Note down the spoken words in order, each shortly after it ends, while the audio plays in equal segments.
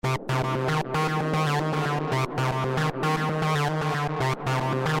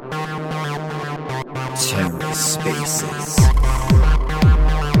TerraSpaces.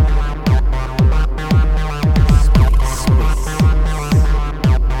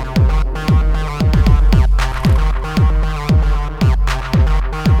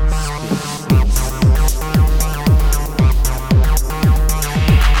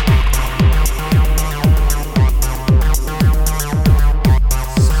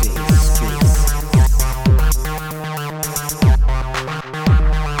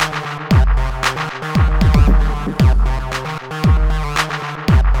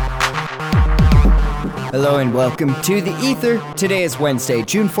 Hello and welcome to The Ether. Today is Wednesday,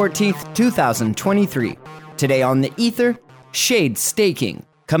 June 14th, 2023. Today on The Ether, Shade Staking,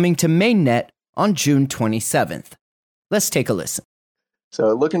 coming to Mainnet on June 27th. Let's take a listen.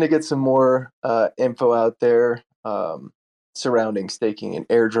 So looking to get some more info out there surrounding staking and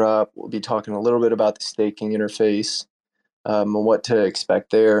airdrop. We'll be talking a little bit about the staking interface and what to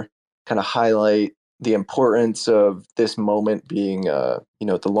expect there, kind of highlight the importance of this moment being, the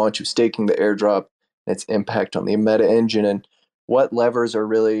launch of staking, the airdrop, and its impact on the meta engine, and what levers are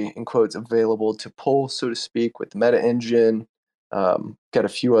really, in quotes, available to pull, so to speak, with the meta engine. Got a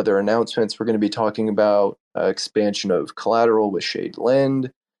few other announcements. We're going to be talking about expansion of collateral with Shade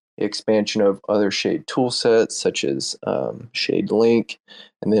Lend, expansion of other Shade tool sets such as Shade Link,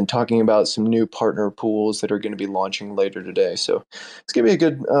 and then talking about some new partner pools that are going to be launching later today. So it's going to be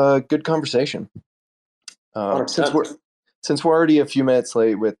a good conversation. Since we're already a few minutes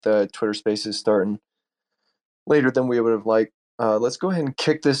late with Twitter Spaces starting later than we would have liked, let's go ahead and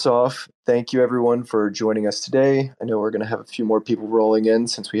kick this off. Thank you, everyone, for joining us today. I know we're going to have a few more people rolling in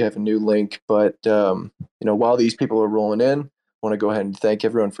since we have a new link, but while these people are rolling in, I want to go ahead and thank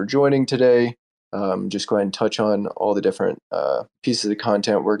everyone for joining today. Just go ahead and touch on all the different pieces of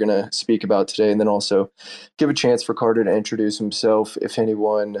content we're going to speak about today, and then also give a chance for Carter to introduce himself if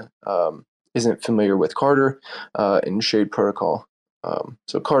anyone isn't familiar with Carter and Shade Protocol.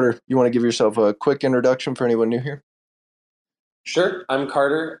 So Carter, you want to give yourself a quick introduction for anyone new here? Sure. I'm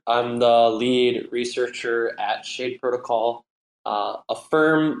Carter. I'm the lead researcher at Shade Protocol, a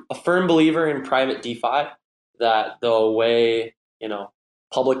firm believer in private DeFi, that the way,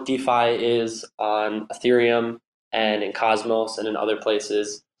 public DeFi is on Ethereum and in Cosmos and in other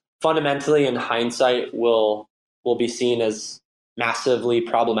places, fundamentally in hindsight will be seen as massively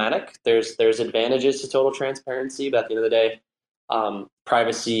problematic. There's advantages to total transparency, but at the end of the day,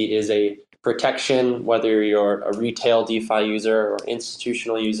 privacy is a protection, whether you're a retail DeFi user or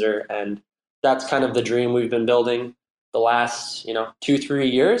institutional user, and that's kind of the dream we've been building the last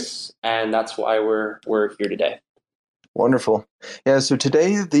 2-3 years, and that's why we're here today. Wonderful. Yeah, so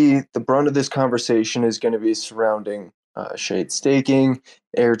today the brunt of this conversation is going to be surrounding Shade staking,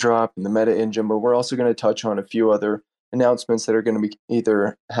 airdrop, and the meta engine, but we're also going to touch on a few other announcements that are going to be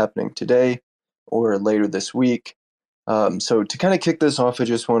either happening today or later this week. So to kind of kick this off, I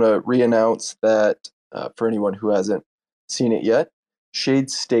just want to re-announce that for anyone who hasn't seen it yet, Shade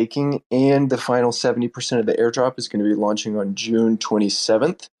staking and the final 70% of the airdrop is going to be launching on June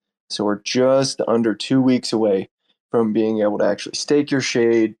 27th. So we're just under 2 weeks away from being able to actually stake your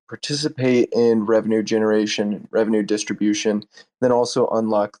Shade, participate in revenue generation, revenue distribution, then also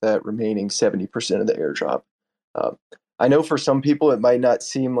unlock that remaining 70% of the airdrop. I know for some people it might not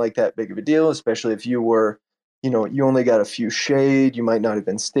seem like that big of a deal, especially if you were you only got a few Shade, you might not have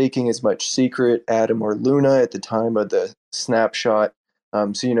been staking as much Secret, Atom, or Luna at the time of the snapshot.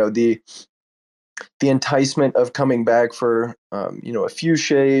 So, the enticement of coming back for, a few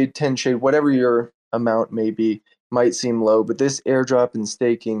Shade, 10 Shade, whatever your amount may be, might seem low. But this airdrop and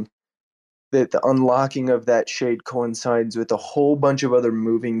staking, that the unlocking of that Shade coincides with a whole bunch of other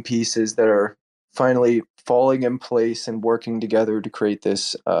moving pieces that are finally falling in place and working together to create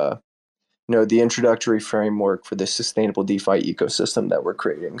this the introductory framework for this sustainable DeFi ecosystem that we're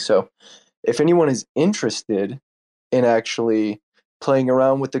creating. So if anyone is interested in actually playing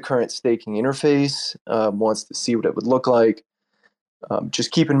around with the current staking interface, wants to see what it would look like,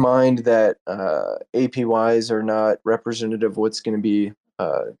 just keep in mind that APYs are not representative of what's going to be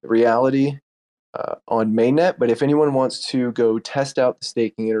reality on Mainnet. But if anyone wants to go test out the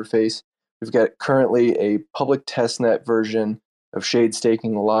staking interface, we've got currently a public testnet version of Shade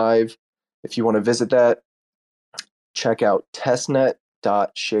Staking live. If you want to visit that, check out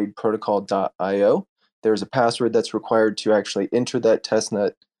testnet.shadeprotocol.io. There's a password that's required to actually enter that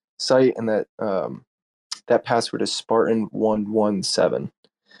testnet site, and that password is Spartan117.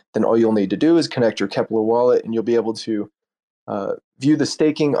 Then all you'll need to do is connect your Kepler wallet, and you'll be able to view the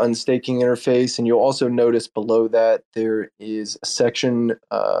staking, unstaking interface. And you'll also notice below that there is a section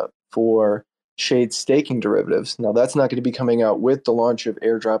for Shade staking derivatives. Now, that's not going to be coming out with the launch of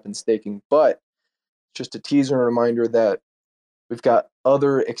airdrop and staking, but just a teaser and a reminder that we've got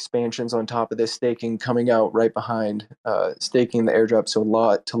other expansions on top of this staking coming out right behind staking the airdrop. So a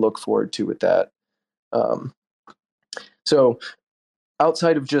lot to look forward to with that. So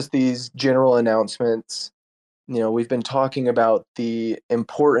outside of just these general announcements, we've been talking about the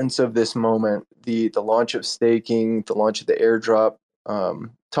importance of this moment, the launch of staking, the launch of the airdrop,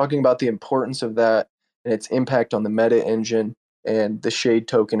 talking about the importance of that and its impact on the meta engine and the Shade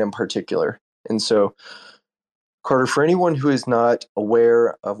token in particular. And so, Carter, for anyone who is not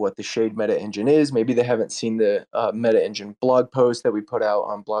aware of what the Shade meta engine is, maybe they haven't seen the meta engine blog post that we put out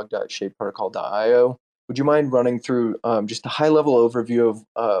on blog.shadeprotocol.io, would you mind running through just a high-level overview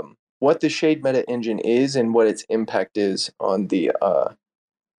of what the Shade meta engine is and what its impact is on the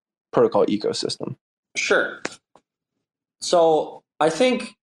protocol ecosystem? Sure. So I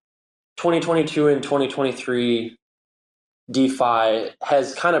think 2022 and 2023 DeFi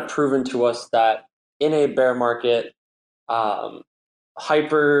has kind of proven to us that in a bear market,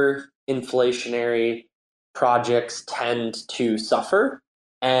 hyper-inflationary projects tend to suffer.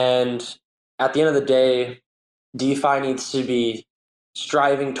 And at the end of the day, DeFi needs to be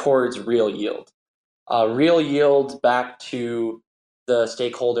striving towards real yield. Real yield back to the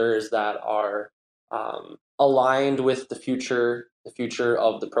stakeholders that are aligned with the future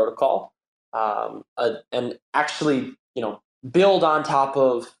of the protocol, and actually, build on top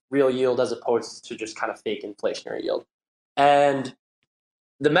of real yield as opposed to just kind of fake inflationary yield. And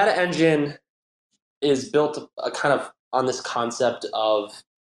the meta engine is built kind of on this concept of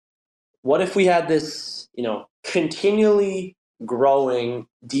what if we had this, continually growing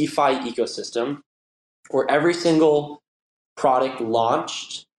DeFi ecosystem where every single product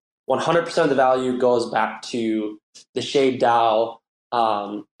launched, 100% of the value goes back to the Shade DAO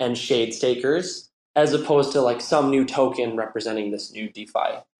and Shade stakers, as opposed to like some new token representing this new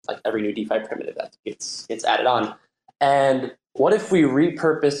DeFi, like every new DeFi primitive that gets added on. And what if we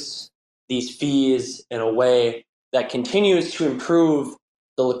repurpose these fees in a way that continues to improve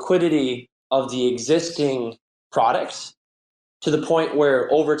the liquidity of the existing products to the point where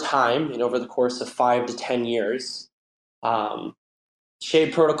over time, over the course of 5 to 10 years,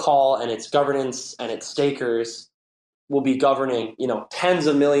 Shade Protocol and its governance and its stakers will be governing, tens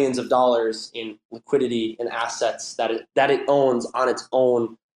of millions of dollars in liquidity and assets that it owns on its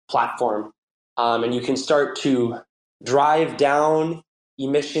own platform. And you can start to drive down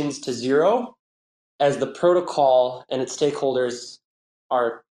emissions to zero as the protocol and its stakeholders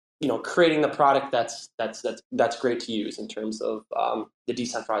are, creating the product that's great to use in terms of the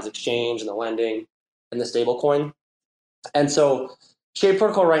decentralized exchange and the lending and the stablecoin. And so Shade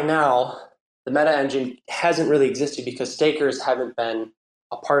Protocol right now, the meta engine hasn't really existed because stakers haven't been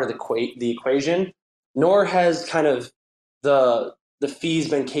a part of the equation, nor has kind of the fees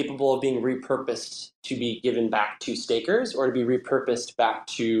been capable of being repurposed to be given back to stakers or to be repurposed back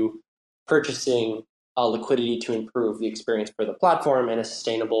to purchasing liquidity to improve the experience for the platform in a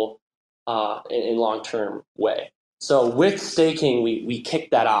sustainable and long-term way. So with staking, we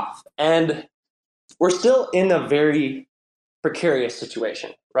kick that off. And we're still in a very precarious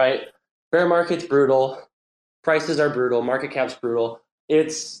situation, right? Bear market's brutal, prices are brutal, market cap's brutal.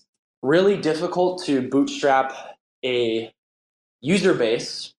 It's really difficult to bootstrap a user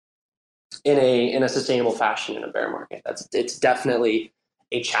base in a sustainable fashion in a bear market. It's definitely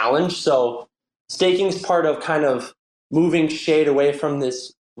a challenge. So staking is part of kind of moving Shade away from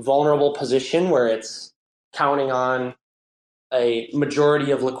this vulnerable position where it's counting on a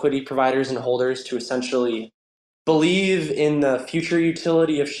majority of liquidity providers and holders to essentially believe in the future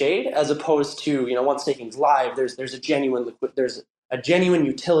utility of Shade, as opposed to, once staking's live, there's a genuine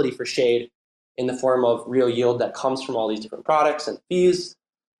utility for Shade in the form of real yield that comes from all these different products and fees.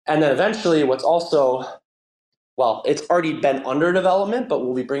 And then eventually what's also, it's already been under development, but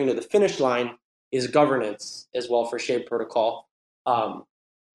we'll be bringing to the finish line is governance as well for Shade Protocol.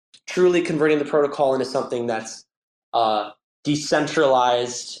 Truly converting the protocol into something that's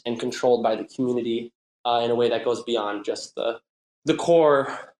decentralized and controlled by the community in a way that goes beyond just the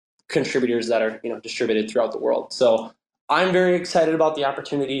core contributors that are distributed throughout the world. So I'm very excited about the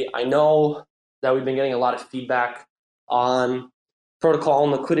opportunity. I know that we've been getting a lot of feedback on protocol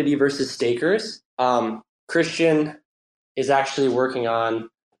and liquidity versus stakers. Christian is actually working on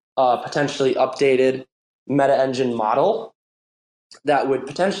a potentially updated meta engine model that would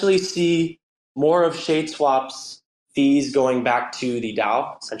potentially see more of ShadeSwap's fees going back to the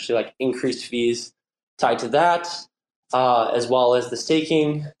DAO, essentially like increased fees tied to that, as well as the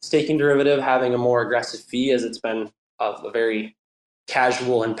staking derivative having a more aggressive fee, as it's been a very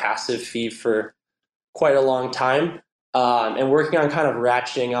casual and passive fee for quite a long time, and working on kind of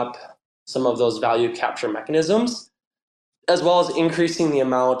ratcheting up some of those value capture mechanisms, as well as increasing the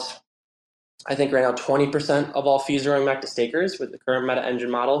amount. I think right now 20% of all fees are going back to stakers with the current meta engine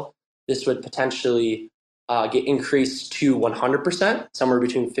model. This would potentially get increased to 100%, somewhere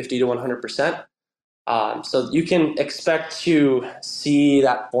between 50 to 100%. So you can expect to see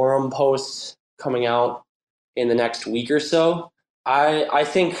that forum post coming out in the next week or so. I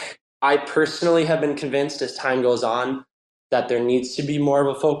think I personally have been convinced as time goes on that there needs to be more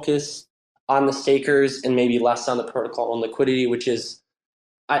of a focus on the stakers and maybe less on the protocol and liquidity, which is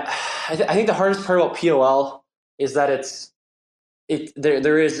I think the hardest part about POL is that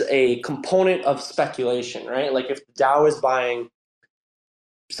there is a component of speculation, right? Like if the DAO is buying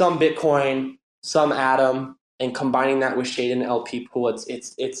some Bitcoin, some Atom, and combining that with Shade and LP pool,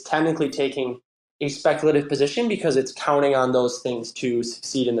 it's technically taking a speculative position because it's counting on those things to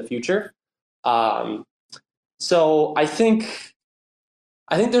succeed in the future. So I think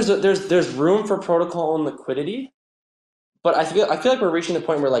there's room for protocol and liquidity, but I feel like we're reaching the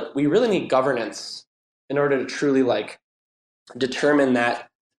point where like we really need governance in order to truly like determine that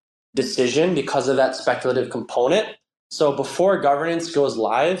decision because of that speculative component. So before governance goes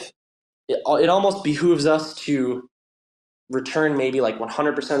live, it almost behooves us to return maybe like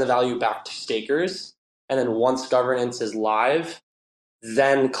 100% of the value back to stakers. And then once governance is live,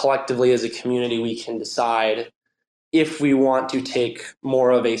 then collectively as a community, we can decide if we want to take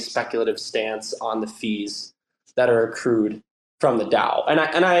more of a speculative stance on the fees that are accrued from the DAO.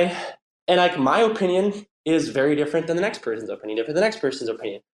 And like my opinion is very different than the next person's opinion, different than the next person's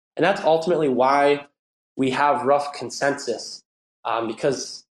opinion. And that's ultimately why we have rough consensus,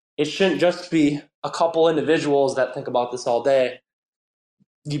 because it shouldn't just be a couple individuals that think about this all day.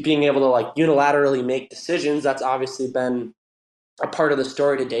 You being able to like unilaterally make decisions, that's obviously been a part of the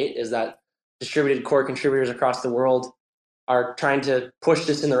story to date, is that distributed core contributors across the world are trying to push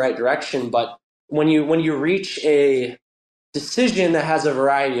this in the right direction. But when you reach a decision that has a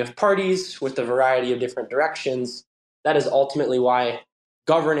variety of parties with a variety of different directions, that is ultimately why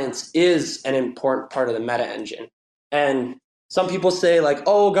governance is an important part of the meta engine. And some people say like,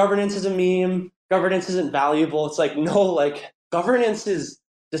 oh, governance is a meme, governance isn't valuable. It's like, no, like governance is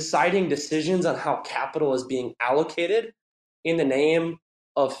deciding decisions on how capital is being allocated in the name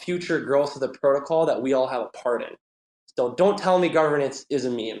of future growth of the protocol that we all have a part in. So don't tell me governance is a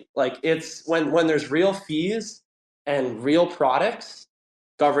meme. Like it's when there's real fees and real products,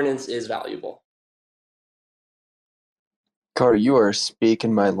 governance is valuable. Carter, you are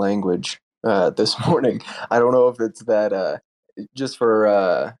speaking my language this morning. I don't know if it's that, just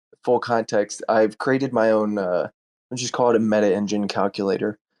for full context, I've created my own, let's just call it a meta engine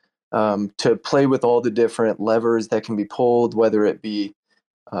calculator, to play with all the different levers that can be pulled, whether it be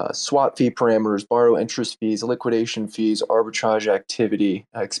swap fee parameters, borrow interest fees, liquidation fees, arbitrage activity,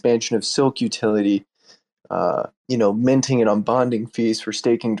 expansion of Silk utility, minting and unbonding fees for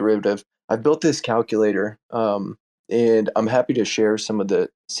staking derivative. I've built this calculator, and I'm happy to share some of the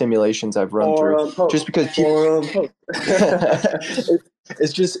simulations I've run through. Just because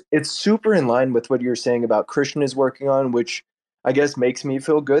it's super in line with what you're saying about Christian is working on, which I guess makes me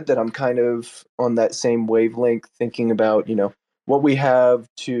feel good that I'm kind of on that same wavelength, thinking about what we have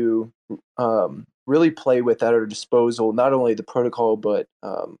to really play with at our disposal, not only the protocol but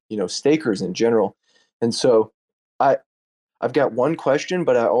stakers in general. And so I've got one question,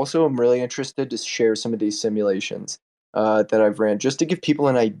 but I also am really interested to share some of these simulations that I've ran, just to give people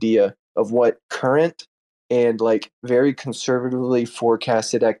an idea of what current and like very conservatively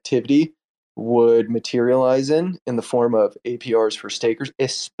forecasted activity would materialize in the form of APRs for stakers.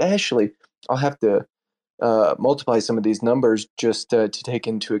 Especially, I'll have to multiply some of these numbers just to take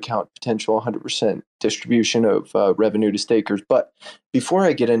into account potential 100% distribution of revenue to stakers. But before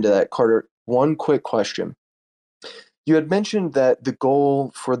I get into that, Carter, one quick question. You had mentioned that the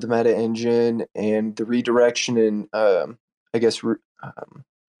goal for the meta engine and the redirection and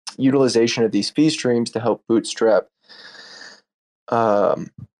utilization of these fee streams to help bootstrap,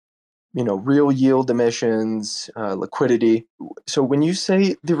 real yield emissions, liquidity. So when you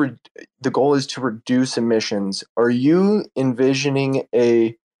say the goal is to reduce emissions, are you envisioning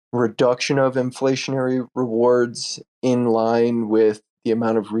a reduction of inflationary rewards in line with the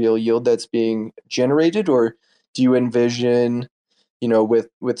amount of real yield that's being generated, or do you envision, with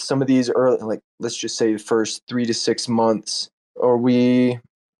some of these early, like let's just say the first 3 to 6 months, are we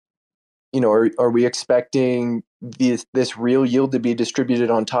expecting this real yield to be distributed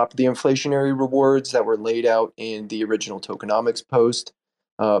on top of the inflationary rewards that were laid out in the original tokenomics post?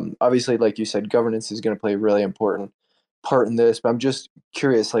 Obviously, like you said, governance is going to play a really important part in this, but I'm just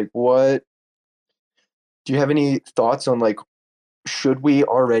curious, like, what do you have any thoughts on, like, should we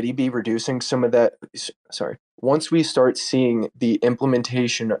already be reducing some of that? Sorry. Once we start seeing the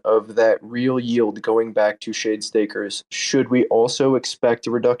implementation of that real yield going back to shade stakers, should we also expect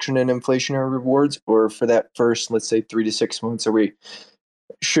a reduction in inflationary rewards? Or for that first, let's say 3 to 6 months,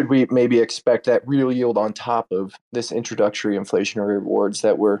 should we maybe expect that real yield on top of this introductory inflationary rewards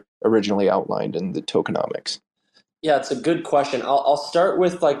that were originally outlined in the tokenomics? Yeah, it's a good question. I'll start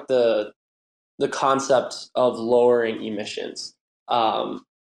with like the concept of lowering emissions.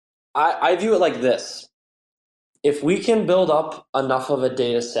 I view it like this. If we can build up enough of a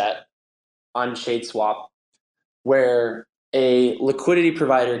data set on ShadeSwap where a liquidity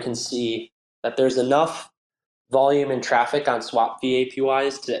provider can see that there's enough volume and traffic on swap fee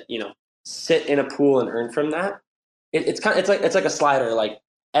APYs to, sit in a pool and earn from that, it's like a slider. Like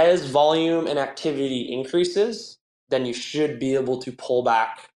as volume and activity increases, then you should be able to pull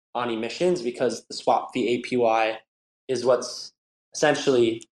back on emissions because the swap fee APY is what's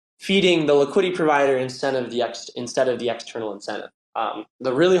essentially feeding the liquidity provider instead of the external incentive.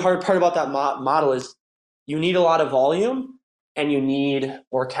 The really hard part about that model is you need a lot of volume and you need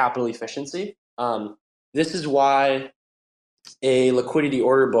more capital efficiency. This is why a liquidity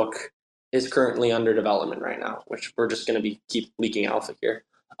order book is currently under development right now, which we're just going to keep leaking alpha here.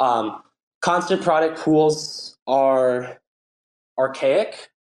 Constant product pools are archaic.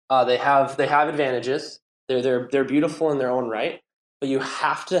 They have advantages. They're beautiful in their own right, but you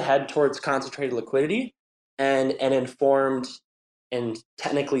have to head towards concentrated liquidity and an informed and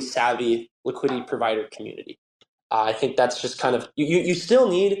technically savvy liquidity provider community. I think that's just kind of you still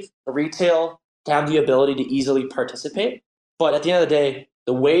need a retail to have the ability to easily participate, but at the end of the day,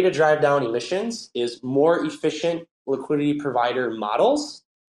 the way to drive down emissions is more efficient liquidity provider models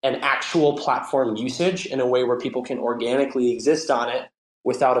and actual platform usage in a way where people can organically exist on it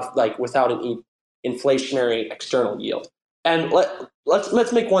without an inflationary external yield. And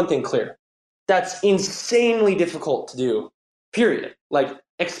let's make one thing clear. That's insanely difficult to do, period. Like,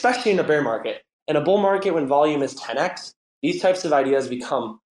 especially in a bear market. In a bull market, when volume is 10x, these types of ideas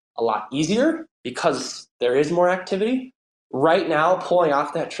become a lot easier because there is more activity. Right now, pulling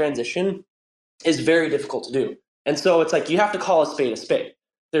off that transition is very difficult to do. And so it's like you have to call a spade a spade.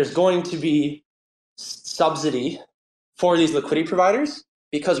 There's going to be subsidy for these liquidity providers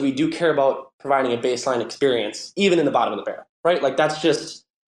because we do care about providing a baseline experience, even in the bottom of the barrel, right? Like that's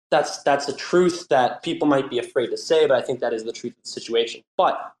a truth that people might be afraid to say, but I think that is the truth of the situation.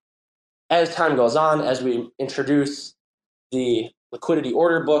 But as time goes on, as we introduce the liquidity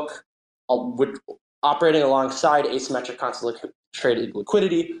order book, operating alongside asymmetric concentrated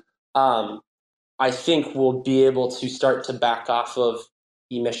liquidity, I think we'll be able to start to back off of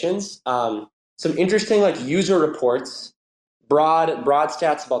emissions. Some interesting like user reports, broad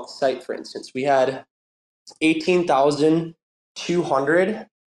stats about the site. For instance, we had 18,200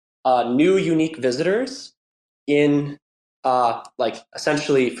 new unique visitors in like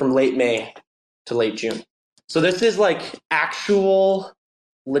essentially from late May to late June. So this is like actual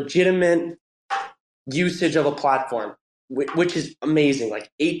legitimate usage of a platform, which is amazing.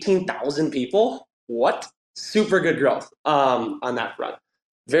 Like 18,000 people. What? Super good growth on that front.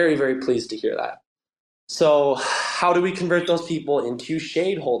 Very, very pleased to hear that. So how do we convert those people into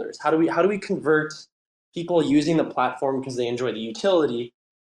shade holders? How do we convert people using the platform because they enjoy the utility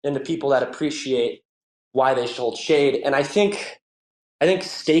into people that appreciate why they should hold shade? And I think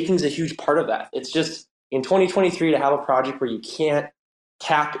staking is a huge part of that. It's just in 2023 to have a project where you can't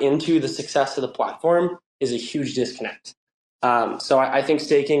tap into the success of the platform is a huge disconnect. So I think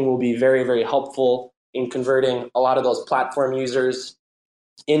staking will be very, very helpful in converting a lot of those platform users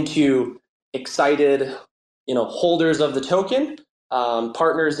into excited, holders of the token,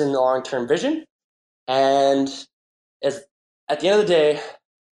 partners in the long-term vision. And at the end of the day,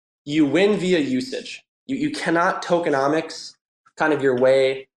 you win via usage. You cannot tokenomics kind of your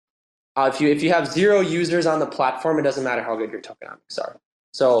way. If you have 0 users on the platform, it doesn't matter how good your tokenomics are.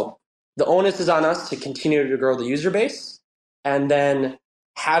 So the onus is on us to continue to grow the user base and then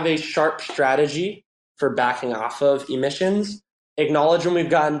have a sharp strategy for backing off of emissions. Acknowledge when we've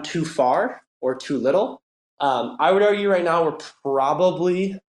gotten too far or too little. I would argue right now we're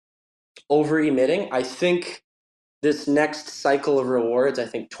probably over emitting. I think this next cycle of rewards, I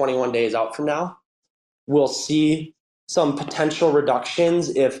think 21 days out from now, we'll see some potential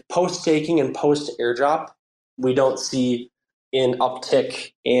reductions if post staking and post airdrop we don't see an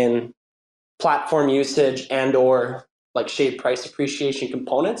uptick in platform usage and or like shade price appreciation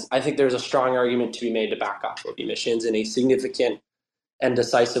components. I think there's a strong argument to be made to back off of emissions in a significant and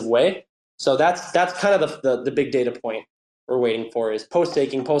decisive way. So that's kind of the big data point we're waiting for is post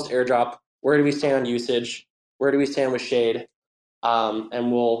staking, post airdrop. Where do we stand on usage? Where do we stand with Shade?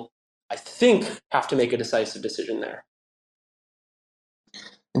 And we'll, I think, have to make a decisive decision there.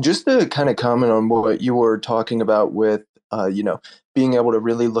 And just to kind of comment on what you were talking about with, being able to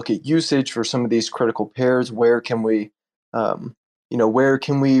really look at usage for some of these critical pairs, where can we, where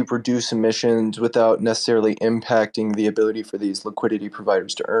can we reduce emissions without necessarily impacting the ability for these liquidity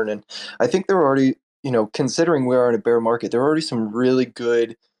providers to earn? And I think there are already, considering we are in a bear market, there are already some really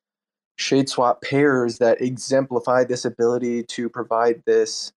good shade swap pairs that exemplify this ability to provide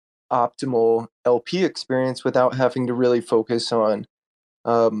this optimal LP experience without having to really focus on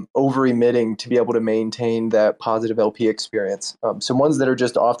over emitting to be able to maintain that positive LP experience. Some ones that are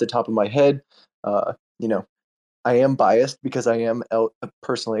just off the top of my head, uh, you know, I am biased because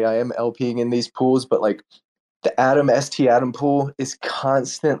personally I am LPing in these pools, but like the ST Atom pool is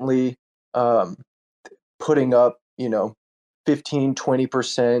constantly um, putting up, 15,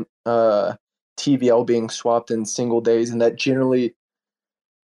 20% TVL being swapped in single days, and that generally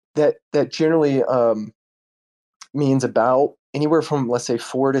means about anywhere from, let's say,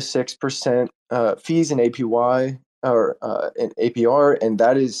 4 to 6% fees in APY or in APR, and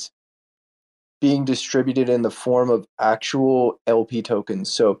that is being distributed in the form of actual LP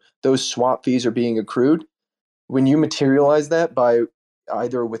tokens. So those swap fees are being accrued. When you materialize that by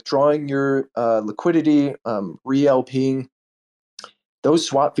either withdrawing your liquidity, re-LPing, those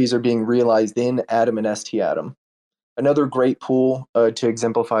swap fees are being realized in Atom and ST Atom. Another great pool to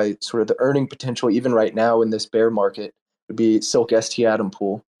exemplify sort of the earning potential, even right now in this bear market, would be Silk ST Atom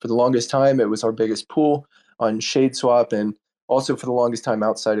pool. For the longest time, it was our biggest pool on Shade Swap, and also for the longest time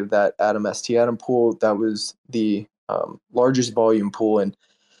outside of that Atom ST Atom pool, that was the largest volume pool. And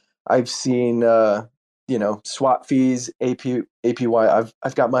I've seen swap fees, APY.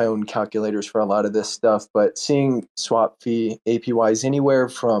 I've got my own calculators for a lot of this stuff, but seeing swap fee APYs anywhere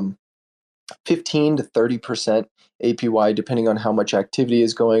from 15 to 30% APY, depending on how much activity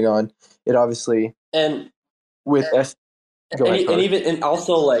is going on. It obviously And with S. Go ahead, and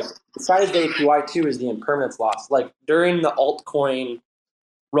also, like, besides the APY too is the impermanence loss. Like during the altcoin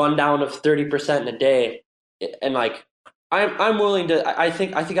rundown of 30% in a day, and like I'm willing to. I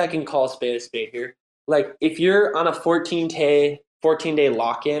think I can call a spade here. Like if you're on a 14-day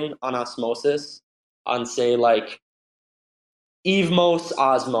lock in on osmosis on, say, like Evmos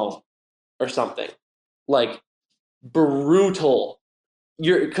Osmo or something, like brutal.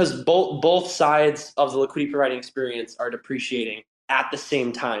 You're because both sides of the liquidity providing experience are depreciating at the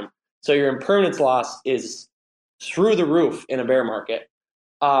same time. So your impermanence loss is through the roof in a bear market.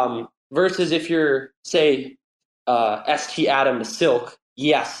 Versus if you're, say, ST Atom to Silk,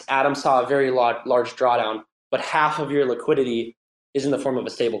 yes, Atom saw a very large drawdown, but half of your liquidity is in the form of a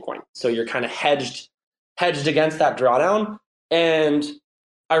stable coin. So you're kind of hedged against that drawdown. And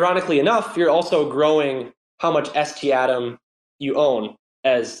ironically enough, you're also growing how much ST Atom you own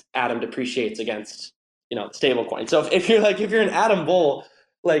as Atom depreciates against, the stable coin. So if you're an Atom bull,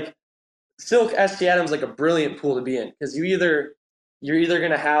 like Silk ST Atom's like a brilliant pool to be in, because you're either going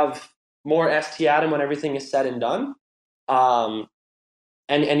to have more ST Atom when everything is said and done, and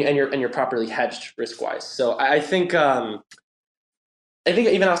you're properly hedged risk wise. So I think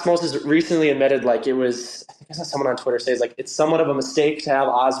even Osmosis recently admitted, like, it was, I think I saw someone on Twitter say, like, it's somewhat of a mistake to have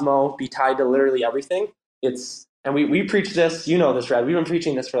Osmo be tied to literally everything. And we preach this, this, Red. We've been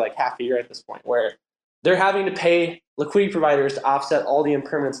preaching this for like half a year at this point, where they're having to pay liquidity providers to offset all the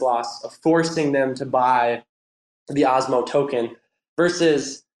impermanence loss of forcing them to buy the Osmo token,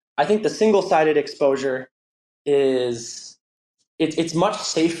 versus I think the single-sided exposure is it's much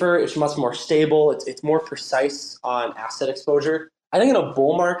safer, it's much more stable, it's more precise on asset exposure. I think in a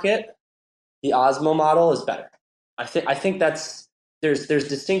bull market, the Osmo model is better. I think there's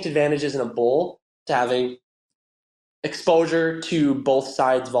distinct advantages in a bull to having exposure to both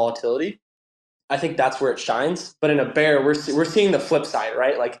sides volatility. I think that's where it shines. But in a bear, we're seeing the flip side,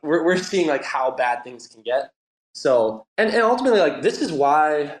 right? Like we're seeing like how bad things can get. So and ultimately, like, this is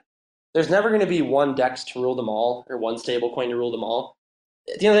why there's never going to be one DEX to rule them all, or one stable coin to rule them all.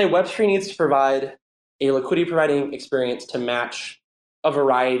 At the end of the day, Web3 needs to provide a liquidity providing experience to match a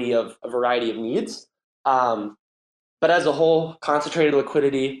variety of needs. But as a whole, concentrated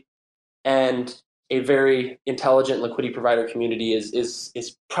liquidity and a very intelligent liquidity provider community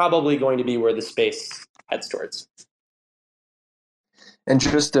is probably going to be where the space heads towards. And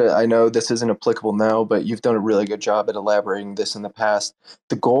just I know this isn't applicable now, but you've done a really good job at elaborating this in the past.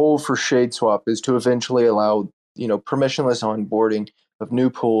 The goal for ShadeSwap is to eventually allow, permissionless onboarding of new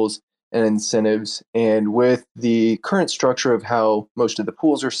pools and incentives. And with the current structure of how most of the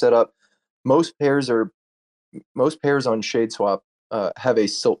pools are set up, most pairs are most pairs on ShadeSwap have a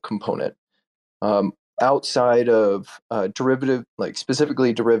silk component. Outside of derivative, like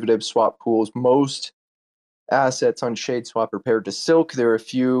specifically derivative swap pools, most assets on ShadeSwap are paired to silk. There are a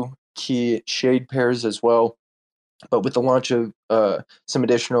few key shade pairs as well, but with the launch of some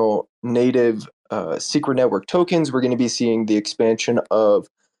additional native secret network tokens, we're going to be seeing the expansion of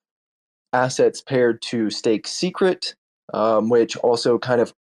assets paired to stake secret, which also kind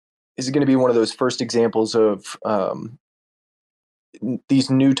of is going to be one of those first examples of these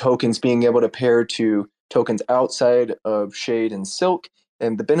new tokens being able to pair to tokens outside of Shade and Silk.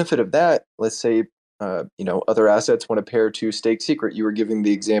 And the benefit of that, let's say, other assets want to pair to Stake Secret. You were giving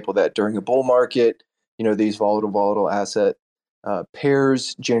the example that during a bull market, these volatile asset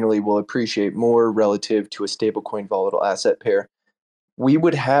pairs generally will appreciate more relative to a stablecoin volatile asset pair. We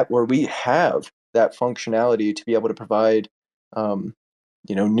have that functionality to be able to provide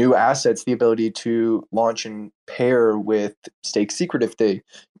new assets the ability to launch and pair with Stake Secret if they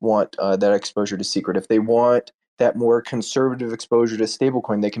want that exposure to Secret. If they want that more conservative exposure to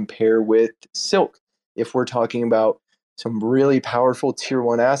stablecoin, they can pair with Silk. If we're talking about some really powerful tier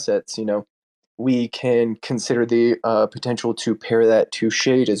one assets, we can consider the potential to pair that to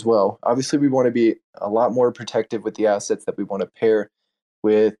Shade as well. Obviously, we want to be a lot more protective with the assets that we want to pair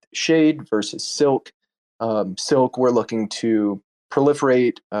with Shade versus Silk. Silk, we're looking to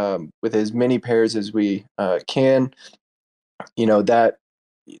proliferate with as many pairs as we can. That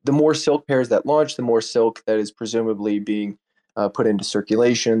the more Silk pairs that launch, the more Silk that is presumably being put into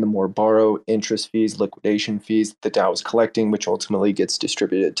circulation, the more borrow, interest fees, liquidation fees the DAO is collecting, which ultimately gets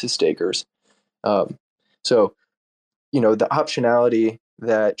distributed to stakers. So the optionality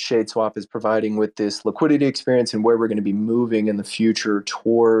that ShadeSwap is providing with this liquidity experience and where we're going to be moving in the future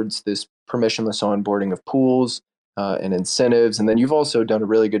towards this permissionless onboarding of pools and incentives. And then you've also done a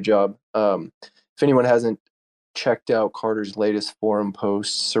really good job. If anyone hasn't checked out Carter's latest forum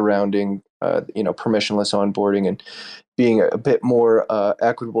posts surrounding permissionless onboarding and being a bit more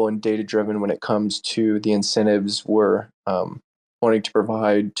equitable and data driven when it comes to the incentives we're wanting to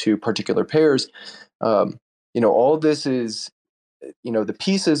provide to particular pairs. All of this is, the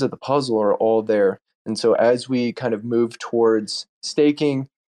pieces of the puzzle are all there. And so as we kind of move towards staking,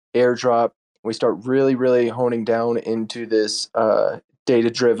 airdrop, we start really, really honing down into this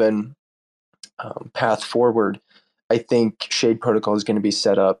data-driven path forward, I think Shade Protocol is going to be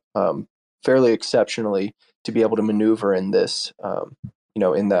set up fairly exceptionally to be able to maneuver in this,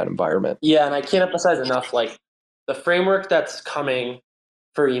 in that environment. Yeah, and I can't emphasize enough, like the framework that's coming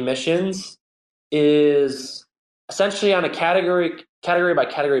for emissions is essentially on a category by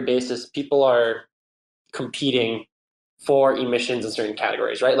category basis. People are competing for emissions in certain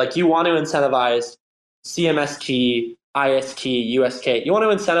categories, right? Like you want to incentivize CMST, IST, USK. You want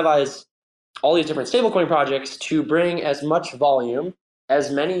to incentivize all these different stablecoin projects to bring as much volume,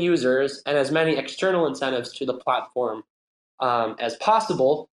 as many users, and as many external incentives to the platform as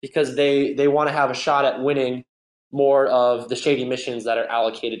possible, because they want to have a shot at winning more of the shade emissions that are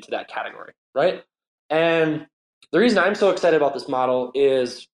allocated to that category, right? And the reason I'm so excited about this model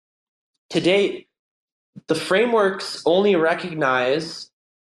is, to date, the frameworks only recognize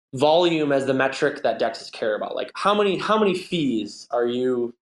volume as the metric that DEXs care about. Like how many fees are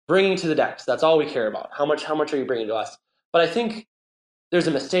you bringing to the DEX? That's all we care about. How much are you bringing to us? But I think there's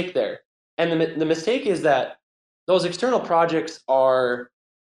a mistake there. And the mistake is that those external projects are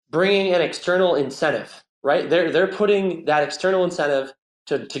bringing an external incentive, right? They're putting that external incentive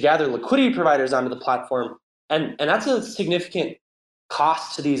to gather liquidity providers onto the platform. And that's a significant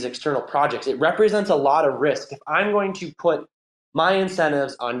cost to these external projects. It represents a lot of risk. If I'm going to put my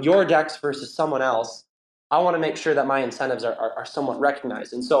incentives on your DEX versus someone else, I want to make sure that my incentives are somewhat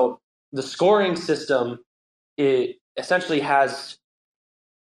recognized. And so the scoring system, it essentially has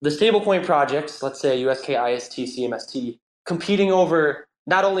the stablecoin projects, let's say USK, IST, CMST, competing over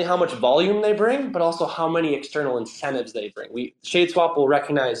not only how much volume they bring, but also how many external incentives they bring. ShadeSwap will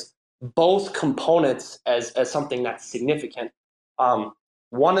recognize both components as something that's significant.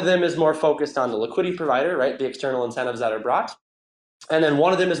 One of them is more focused on the liquidity provider, right? The external incentives that are brought. And then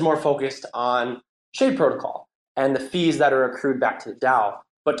one of them is more focused on Shade Protocol and the fees that are accrued back to the DAO.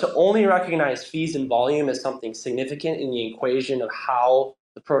 But to only recognize fees and volume as something significant in the equation of how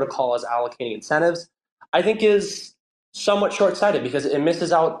the protocol is allocating incentives, I think is somewhat short-sighted, because it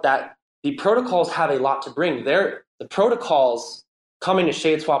misses out that the protocols have a lot to bring. The protocols coming to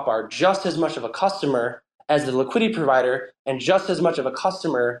ShadeSwap are just as much of a customer as the liquidity provider, and just as much of a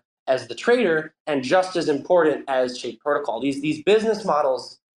customer as the trader, and just as important as Shade Protocol. These business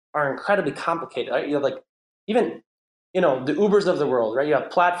models are incredibly complicated, right? You have like even the Ubers of the world, right? You have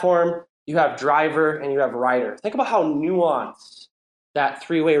platform, you have driver, and you have rider. Think about how nuanced that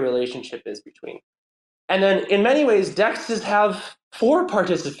three-way relationship is between. And then in many ways, DEXs have four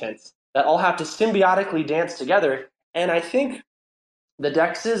participants that all have to symbiotically dance together. And I think the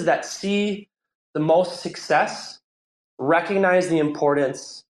DEXs that see the most success recognize the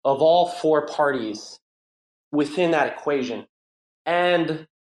importance of all four parties within that equation. And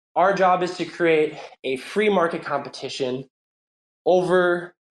our job is to create a free market competition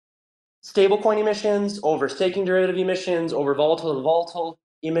over stablecoin emissions, over staking derivative emissions, over volatile to volatile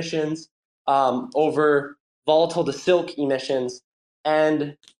emissions, over volatile to silk emissions.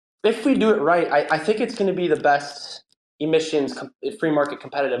 And if we do it right, I think it's going to be the best emissions free market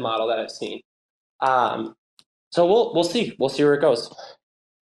competitive model that I've seen. So we'll see. We'll see where it goes.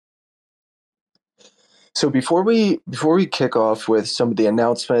 So before we kick off with some of the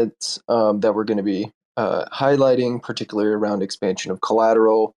announcements that we're going to be highlighting, particularly around expansion of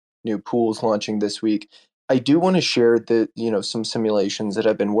collateral, new pools launching this week, I do want to share some simulations that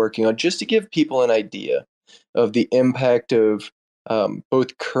I've been working on just to give people an idea of the impact of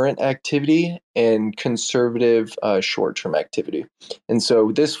both current activity and conservative short-term activity. And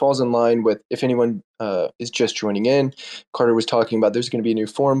so this falls in line with, if anyone is just joining in, Carter was talking about there's going to be a new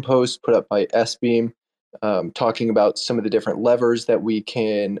forum post put up by SBeam talking about some of the different levers that we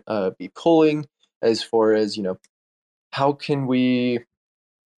can be pulling as far as, how can we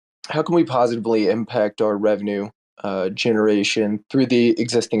positively impact our revenue generation through the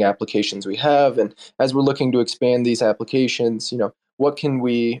existing applications we have, and as we're looking to expand these applications, what can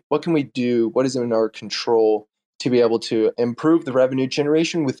we do? What is in our control to be able to improve the revenue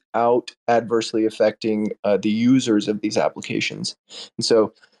generation without adversely affecting the users of these applications? And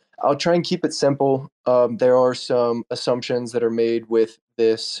so, I'll try and keep it simple. There are some assumptions that are made with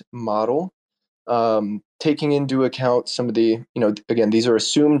this model, taking into account some of the, again, these are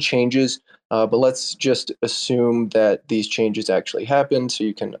assumed changes, but let's just assume that these changes actually happen so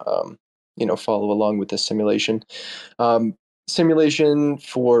you can, follow along with the simulation. Simulation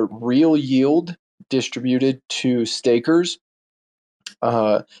for real yield distributed to stakers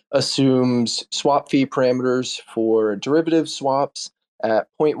assumes swap fee parameters for derivative swaps at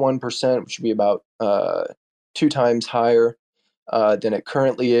 0.1%, which would be about 2 times higher than it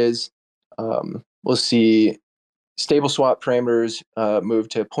currently is. We'll see stable swap parameters move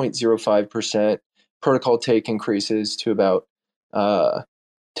to 0.05%. Protocol take increases to about 10%.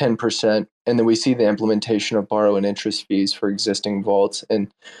 And then we see the implementation of borrow and interest fees for existing vaults.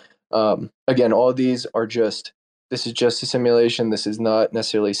 And again, all of these are this is just a simulation. This is not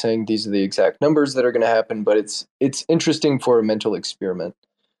necessarily saying these are the exact numbers that are going to happen, but it's interesting for a mental experiment.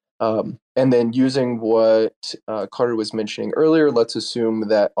 And then using what Carter was mentioning earlier, let's assume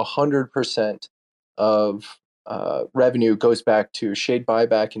that 100% of revenue goes back to shade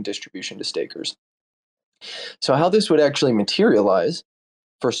buyback and distribution to stakers. So how this would actually materialize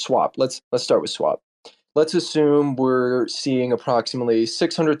for swap, let's start with swap. Let's assume we're seeing approximately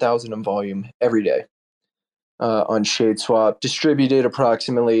 600,000 in volume every day on Shade Swap, distributed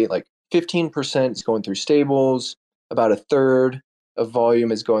approximately like 15% is going through stables, about a third of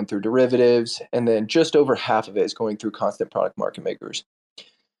volume is going through derivatives, and then just over half of it is going through constant product market makers.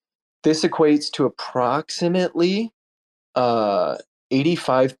 This equates to approximately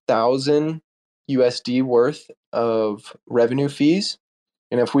 85,000 USD worth of revenue fees.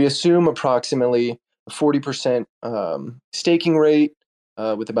 And if we assume approximately a 40% staking rate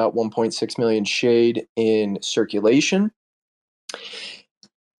with about 1.6 million shade in circulation,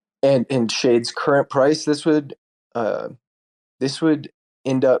 and in Shade's current price, this would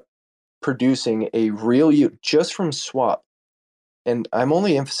end up producing a real yield just from swap. And I'm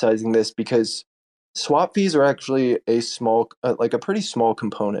only emphasizing this because swap fees are actually a pretty small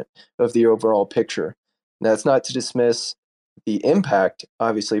component of the overall picture. Now, that's not to dismiss the impact,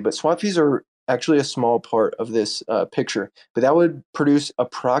 obviously, but swap fees are actually a small part of this picture. But that would produce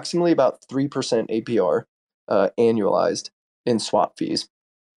approximately about 3% APR annualized in swap fees.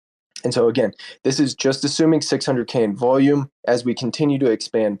 And so again, this is just assuming 600K in volume. As we continue to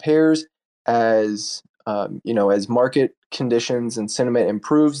expand pairs, as market conditions and sentiment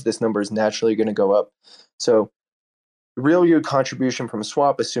improves, this number is naturally going to go up. So real yield contribution from a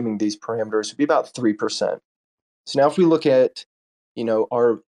swap, assuming these parameters, would be about 3%. So now if we look at,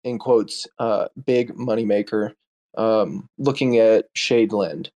 our, in quotes, big moneymaker, looking at Shade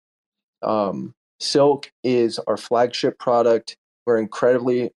Lend. Silk is our flagship product. We're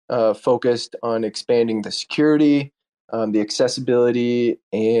incredibly focused on expanding the security, the accessibility,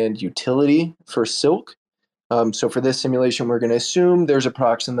 and utility for Silk. So for this simulation, we're going to assume there's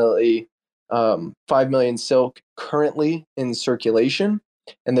approximately 5 million Silk currently in circulation.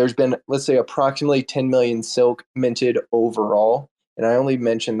 And there's been, let's say, approximately 10 million silk minted overall. And I only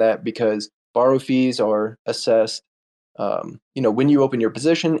mention that because borrow fees are assessed. When you open your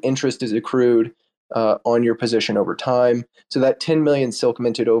position, interest is accrued on your position over time. So that 10 million silk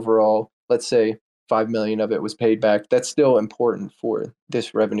minted overall, let's say 5 million of it was paid back. That's still important for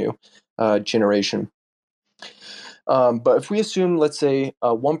this revenue generation. But if we assume, let's say,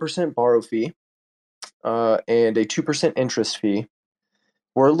 a 1% borrow fee and a 2% interest fee,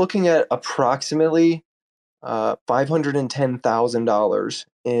 we're looking at approximately $510,000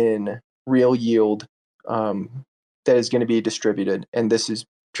 in real yield that is going to be distributed. And this is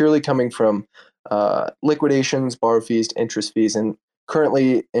purely coming from liquidations, borrow fees, interest fees. And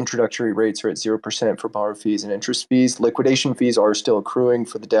currently, introductory rates are at 0% for borrow fees and interest fees. Liquidation fees are still accruing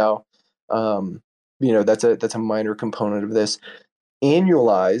for the DAO. That's a minor component of this.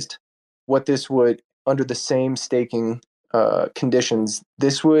 Annualized, what this would, under the same staking conditions,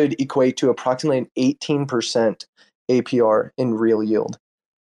 this would equate to approximately an 18% APR in real yield.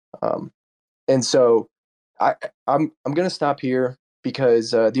 And so I'm going to stop here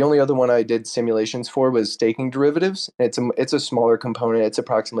because the only other one I did simulations for was staking derivatives. It's a smaller component. It's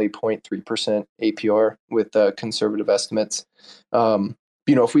approximately 0.3% APR with conservative estimates.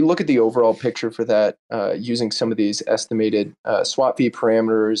 If we look at the overall picture for that, using some of these estimated swap fee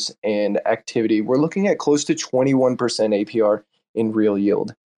parameters and activity, we're looking at close to 21% APR in real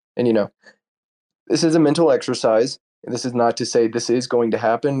yield. And, this is a mental exercise. This is not to say this is going to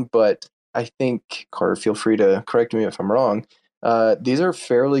happen, but I think, Carter, feel free to correct me if I'm wrong. These are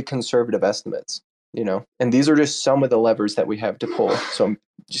fairly conservative estimates, and these are just some of the levers that we have to pull. So I'm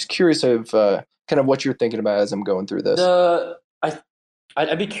just curious of kind of what you're thinking about as I'm going through this.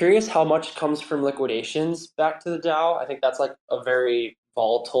 I'd be curious how much comes from liquidations back to the DAO. I think that's like a very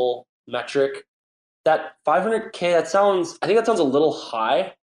volatile metric. That 500K, I think that sounds a little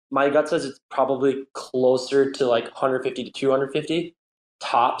high. My gut says it's probably closer to like 150 to 250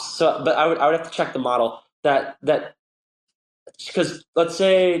 tops. So, but I would have to check the model. That because let's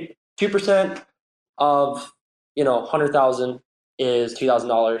say 2% of 100,000 is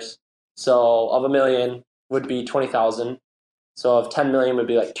 $2,000. So of a million would be 20,000. So of 10 million would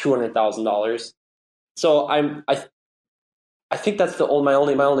be like $200,000. So I think that's my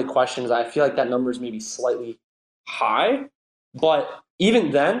only question is I feel like that number is maybe slightly high, but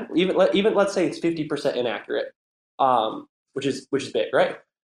even then, even let's say it's 50% inaccurate, which is big, right?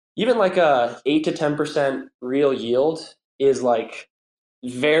 Even like a 8 to 10% real yield is like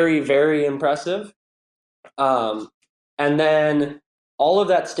very, very impressive. And then all of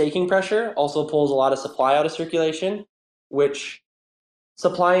that staking pressure also pulls a lot of supply out of circulation, which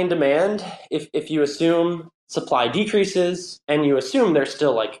supply and demand, if you assume supply decreases and you assume there's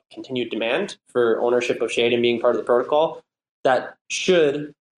still like continued demand for ownership of Shade and being part of the protocol, that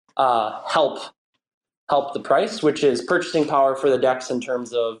should help the price, which is purchasing power for the DEX in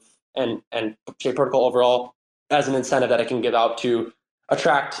terms of and Shade protocol overall as an incentive that it can give out to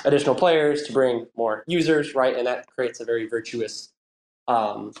attract additional players, to bring more users, right? And that creates a very virtuous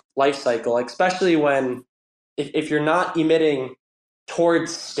life cycle, especially when if you're not emitting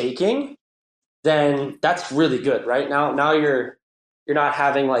towards staking, then that's really good, right? Now you're not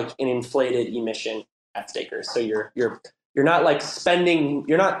having like an inflated emission at stakers. So you're not like spending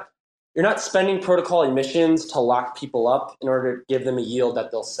you're not spending protocol emissions to lock people up in order to give them a yield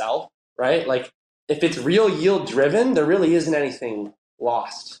that they'll sell, right? Like if it's real yield driven, there really isn't anything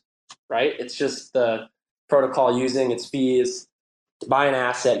lost, right? It's just the protocol using its fees to buy an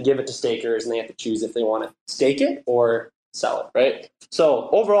asset, give it to stakers, and they have to choose if they want to stake it or sell it, right? So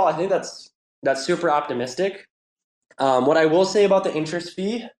overall, I think that's super optimistic. What I will say about the interest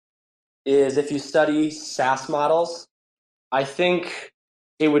fee is if you study SaaS models, I think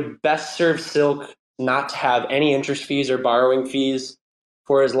it would best serve Silk not to have any interest fees or borrowing fees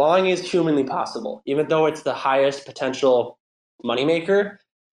for as long as humanly possible, even though it's the highest potential moneymaker.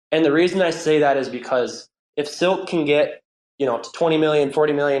 And the reason I say that is because if Silk can get to 20 million,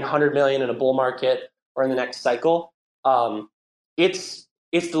 40 million, 100 million in a bull market or in the next cycle, it's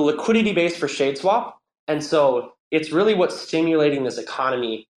the liquidity base for ShadeSwap. And so it's really what's stimulating this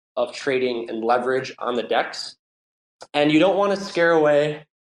economy of trading and leverage on the DEX. And you don't want to scare away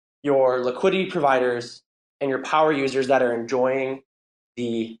your liquidity providers and your power users that are enjoying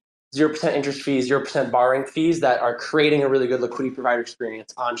the 0% interest fees, 0% borrowing fees that are creating a really good liquidity provider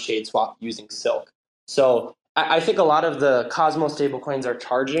experience on ShadeSwap using Silk. So I think a lot of the Cosmos stablecoins are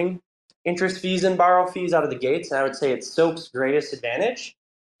charging interest fees and borrow fees out of the gates. And I would say it's Silk's greatest advantage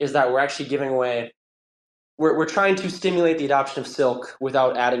is that we're actually giving away, we're trying to stimulate the adoption of Silk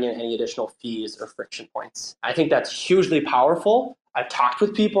without adding in any additional fees or friction points. I think that's hugely powerful. I've talked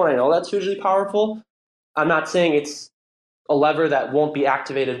with people, and I know that's hugely powerful. I'm not saying it's a lever that won't be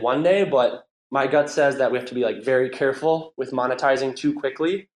activated one day, but my gut says that we have to be like very careful with monetizing too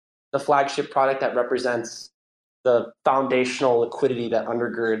quickly the flagship product that represents the foundational liquidity that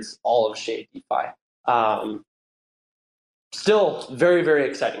undergirds all of Shade DeFi. Still very, very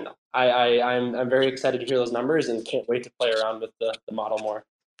exciting though. I'm very excited to hear those numbers and can't wait to play around with the model more.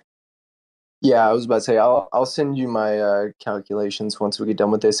 Yeah, I was about to say I'll send you my calculations once we get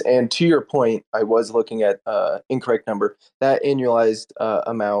done with this. And to your point, I was looking at incorrect number. That annualized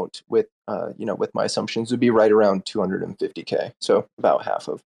amount with with my assumptions would be right around 250K. So about half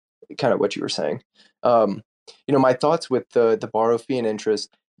of kind of what you were saying. My thoughts with the borrow fee and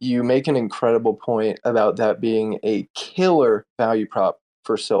interest. You make an incredible point about that being a killer value prop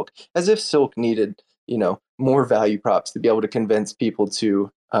for Silk, as if Silk needed more value props to be able to convince people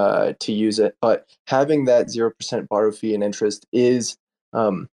to use it. But having that 0% borrow fee and interest is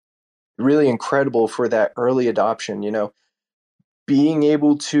really incredible for that early adoption. Being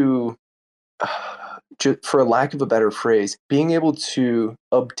able to, for lack of a better phrase, being able to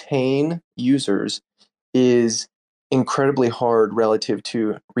obtain users is incredibly hard relative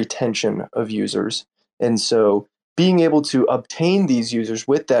to retention of users. And so being able to obtain these users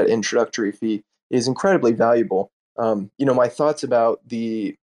with that introductory fee is incredibly valuable. My thoughts about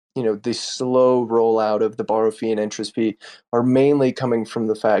the slow rollout of the borrow fee and interest fee are mainly coming from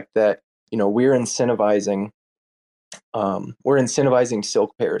the fact that we're incentivizing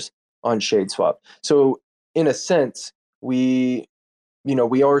silk pairs on ShadeSwap. So in a sense, we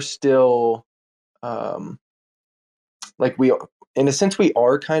are still like we in a sense we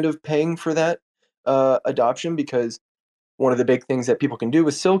are kind of paying for that adoption, because one of the big things that people can do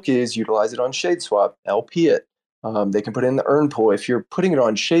with Silk is utilize it on ShadeSwap, LP it. They can put it in the earn pool. If you're putting it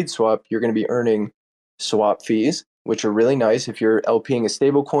on ShadeSwap, you're going to be earning swap fees, which are really nice. If you're LPing a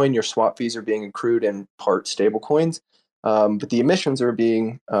stablecoin, your swap fees are being accrued in part stablecoins, but the emissions are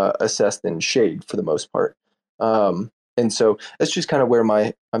being assessed in Shade for the most part. And so that's just kind of where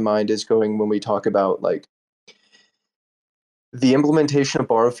my mind is going when we talk about like the implementation of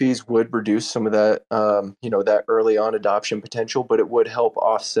borrow fees would reduce some of that, that early on adoption potential, but it would help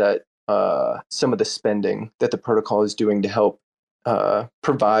offset some of the spending that the protocol is doing to help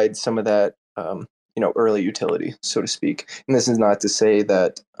provide some of that, early utility, so to speak. And this is not to say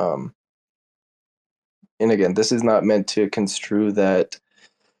that, and again, this is not meant to construe that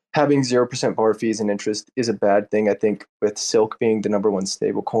having 0% bar fees and interest is a bad thing. I think with Silk being the number one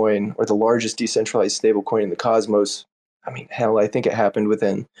stablecoin or the largest decentralized stablecoin in the cosmos, I mean, hell, I think it happened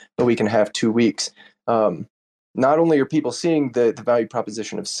within a week and a half, 2 weeks. Not only are people seeing the value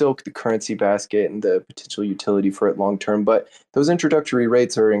proposition of Silk, the currency basket, and the potential utility for it long term, but those introductory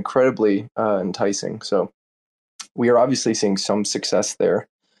rates are incredibly enticing. So we are obviously seeing some success there.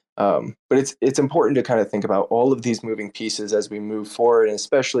 But it's important to kind of think about all of these moving pieces as we move forward, and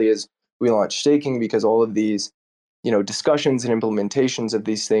especially as we launch staking, because all of these, discussions and implementations of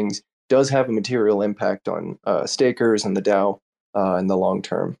these things does have a material impact on stakers and the DAO in the long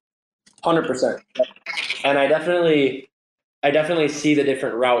term. 100%. And I definitely see the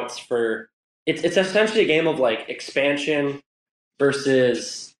different routes for it's essentially a game of like expansion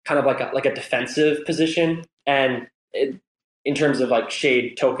versus kind of like a defensive position, and in terms of like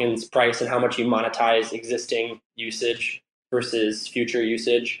Shade tokens price and how much you monetize existing usage versus future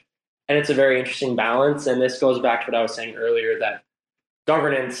usage. And it's a very interesting balance. And this goes back to what I was saying earlier, that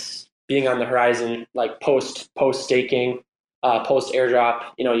governance being on the horizon, like post staking, post airdrop,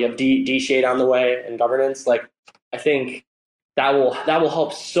 you have D Shade on the way and governance. Like I think that will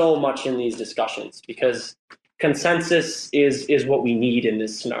help so much in these discussions, because consensus is what we need in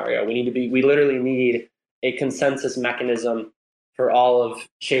this scenario. We literally need a consensus mechanism for all of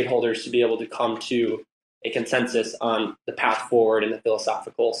Shade holders to be able to come to a consensus on the path forward and the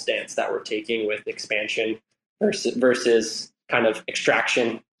philosophical stance that we're taking with expansion versus kind of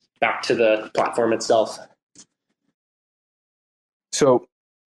extraction back to the platform itself. So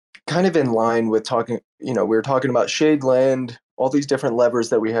kind of in line with talking, we were talking about Shade Land, all these different levers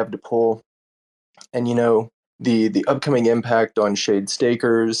that we have to pull, and the upcoming impact on Shade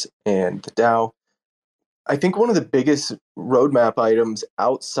stakers and the DAO. I think one of the biggest roadmap items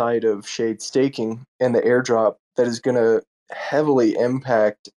outside of Shade staking and the airdrop that is going to heavily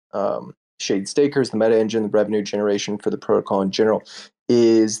impact Shade stakers, the meta engine, the revenue generation for the protocol in general,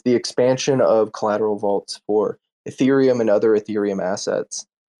 is the expansion of collateral vaults for Ethereum and other Ethereum assets.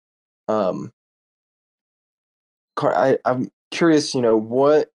 I'm curious,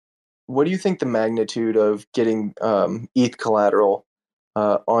 what do you think the magnitude of getting ETH collateral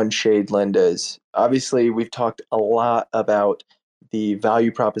on Shade Lend is? Obviously, we've talked a lot about the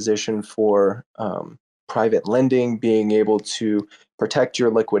value proposition for private lending, being able to protect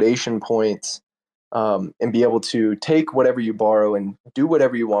your liquidation points, and be able to take whatever you borrow and do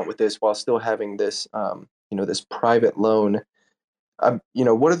whatever you want with this while still having this, this private loan.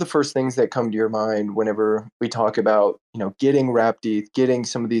 What are the first things that come to your mind whenever we talk about, getting wrapped ETH, getting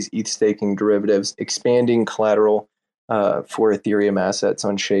some of these ETH staking derivatives, expanding collateral for Ethereum assets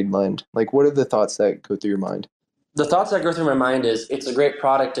on ShadeLend? Like, what are the thoughts that go through your mind? The thoughts that go through my mind is it's a great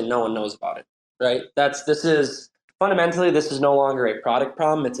product and no one knows about it, right? Fundamentally, this is no longer a product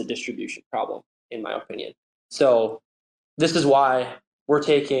problem, it's a distribution problem, in my opinion. So this is why we're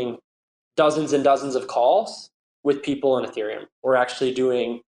taking dozens and dozens of calls with people in Ethereum.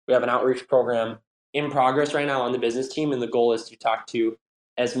 We have an outreach program in progress right now on the business team, and the goal is to talk to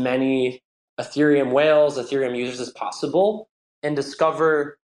as many Ethereum whales, Ethereum users as possible, and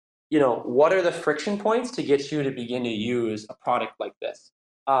discover, what are the friction points to get you to begin to use a product like this.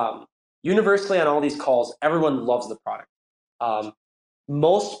 Universally on all these calls, everyone loves the product.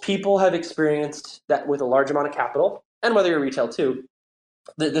 Most people have experienced that with a large amount of capital, and whether you're retail too,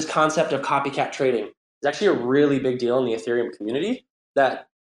 this concept of copycat trading is actually a really big deal in the Ethereum community that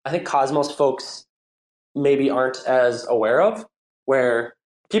I think Cosmos folks maybe aren't as aware of, where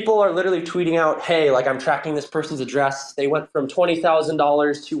people are literally tweeting out, hey, like I'm tracking this person's address. They went from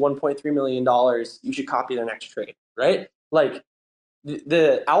 $20,000 to $1.3 million. You should copy their next trade, right? Like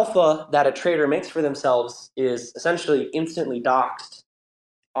the alpha that a trader makes for themselves is essentially instantly doxed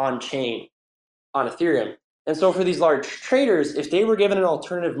on chain on Ethereum. And so for these large traders, if they were given an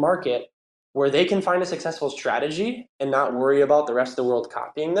alternative market where they can find a successful strategy and not worry about the rest of the world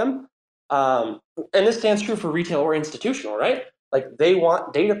copying them, and this stands true for retail or institutional, right? Like they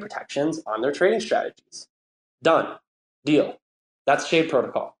want data protections on their trading strategies. Done. Deal. That's Shade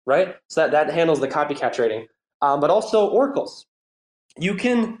Protocol, right? So that handles the copycat trading. But also oracles. I'm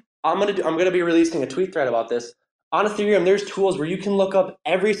gonna be releasing a tweet thread about this. On Ethereum, there's tools where you can look up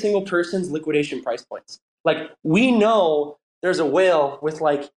every single person's liquidation price points. Like we know there's a whale with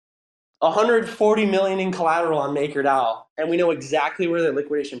like 140 million in collateral on MakerDAO, and we know exactly where their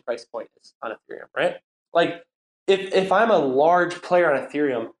liquidation price point is on Ethereum, right? Like if I'm a large player on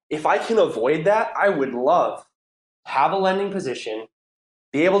Ethereum, if I can avoid that, I would love have a lending position,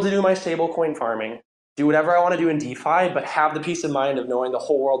 be able to do my stablecoin farming, do whatever I want to do in DeFi, but have the peace of mind of knowing the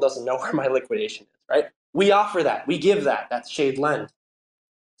whole world doesn't know where my liquidation is, right? We offer that. We give that. That's Shade Lend.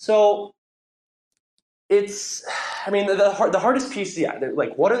 So the hardest piece,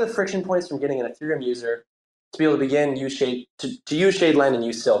 like what are the friction points from getting an Ethereum user to be able to begin use Shade to use Shade Lend and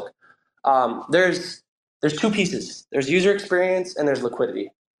use Silk? There's two pieces. There's user experience and there's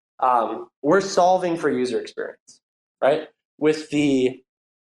liquidity. We're solving for user experience, right? With the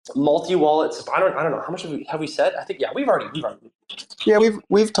multi-wallet, I don't know how much have we said. I think we've already. Yeah,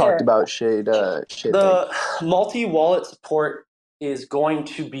 we've talked about Shade. The multi-wallet support is going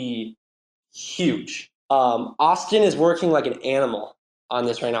to be huge. Austin is working like an animal on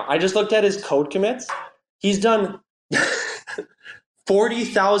this right now. I just looked at his code commits. He's done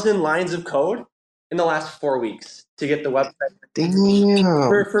 40,000 lines of code in the last 4 weeks to get the website. Damn.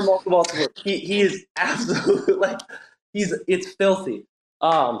 For multiple support. He is absolutely it's filthy.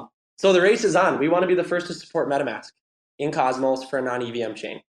 So the race is on. We want to be the first to support MetaMask in Cosmos for a non-EVM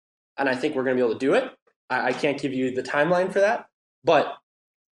chain. And I think we're going to be able to do it. I can't give you the timeline for that, but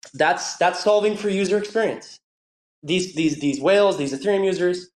that's solving for user experience. These whales, these Ethereum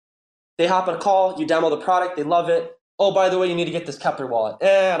users, they hop on a call, you demo the product, they love it. Oh, by the way, you need to get this Kepler wallet.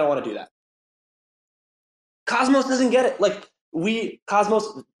 I don't want to do that. Cosmos doesn't get it. Like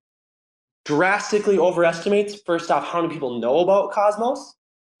Cosmos drastically overestimates, first off, how many people know about Cosmos,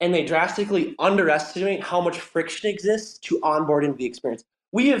 and they drastically underestimate how much friction exists to onboard into the experience.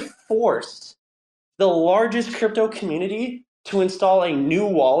 We have forced the largest crypto community to install a new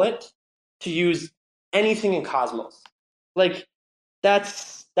wallet to use anything in Cosmos. Like,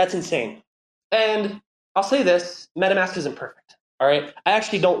 that's insane. And I'll say this, MetaMask isn't perfect, all right? I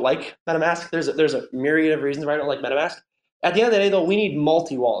actually don't like MetaMask. There's a myriad of reasons why I don't like MetaMask. At the end of the day, though, we need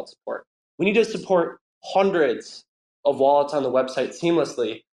multi-wallet support. We need to support hundreds of wallets on the website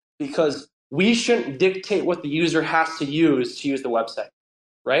seamlessly because we shouldn't dictate what the user has to use the website,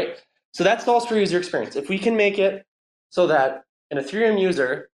 right? So that solves for user experience. If we can make it so that an Ethereum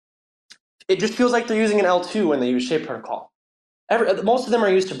user, it just feels like they're using an L2 when they use Shape Protocol. Most of them are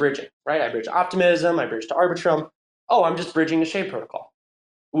used to bridging, right? I bridge to Optimism, I bridge to Arbitrum. Oh, I'm just bridging to Shape Protocol.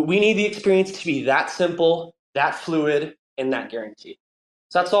 We need the experience to be that simple, that fluid, and that guaranteed.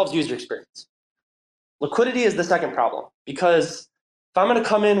 So that solves user experience. Liquidity is the second problem because if I'm going to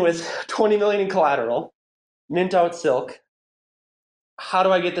come in with 20 million in collateral, mint out Silk, how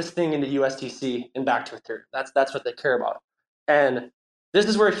do I get this thing into USDC and back to Ethereum? That's what they care about. And this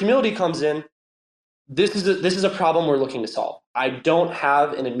is where humility comes in. This is a problem we're looking to solve. I don't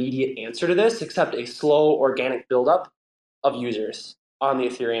have an immediate answer to this except a slow organic buildup of users on the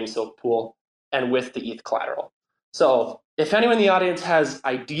Ethereum Silk pool and with the ETH collateral. So if anyone in the audience has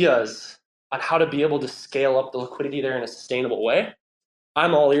ideas on how to be able to scale up the liquidity there in a sustainable way,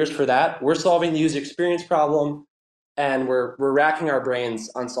 I'm all ears for that. We're solving the user experience problem, and we're racking our brains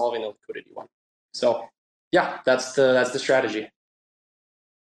on solving the liquidity one. So yeah, that's the strategy.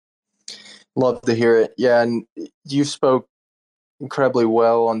 Love to hear it. Yeah, and you spoke incredibly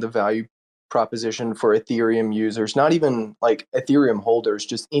well on the value proposition for Ethereum users, not even like Ethereum holders,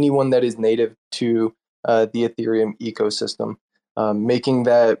 just anyone that is native to the Ethereum ecosystem, making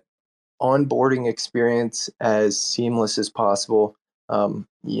that onboarding experience as seamless as possible.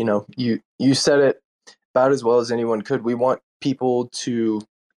 You said it about as well as anyone could. We want people to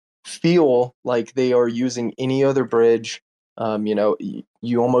feel like they are using any other bridge.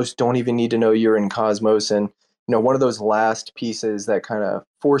 You almost don't even need to know you're in Cosmos. And, one of those last pieces that kind of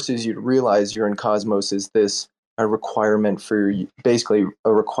forces you to realize you're in Cosmos is this a requirement for basically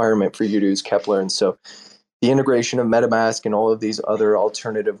a requirement for you to use Kepler. And so the integration of MetaMask and all of these other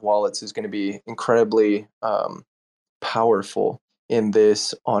alternative wallets is going to be incredibly powerful in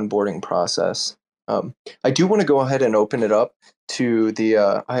this onboarding process. I do want to go ahead and open it up to the.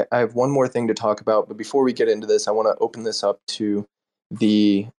 I have one more thing to talk about, but before we get into this, I want to open this up to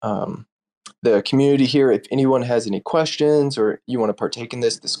the community here. If anyone has any questions or you want to partake in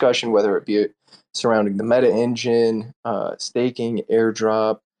this discussion, whether it be surrounding the meta engine, staking,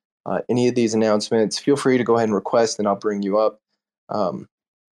 airdrop, any of these announcements, feel free to go ahead and request, and I'll bring you up.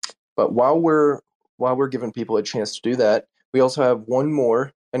 But while we're giving people a chance to do that, we also have one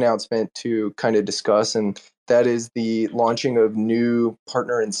more announcement to kind of discuss, and that is the launching of new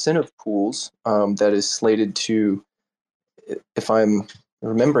partner incentive pools that is slated to, if I'm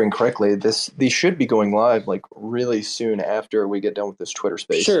remembering correctly, these should be going live like really soon after we get done with this Twitter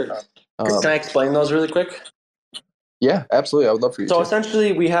space. Sure. Can I explain those really quick? Yeah, absolutely. I would love for you to. So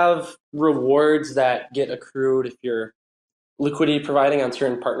essentially, we have rewards that get accrued if you're liquidity providing on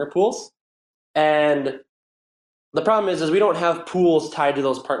certain partner pools. And the problem is we don't have pools tied to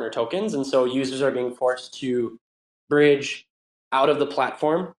those partner tokens. And so users are being forced to bridge out of the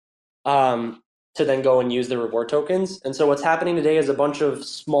platform to then go and use the reward tokens. And so what's happening today is a bunch of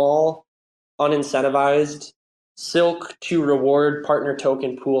small, unincentivized Silk to reward partner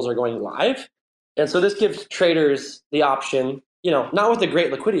token pools are going live. And so this gives traders the option, not with a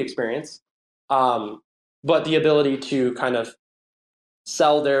great liquidity experience, but the ability to kind of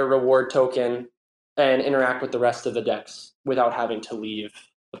sell their reward token and interact with the rest of the DEX without having to leave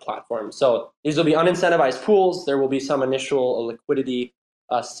the platform. So these will be unincentivized pools. There will be some initial liquidity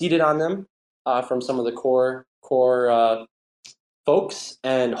seeded on them from some of the core folks,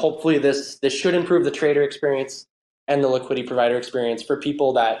 and hopefully this should improve the trader experience and the liquidity provider experience for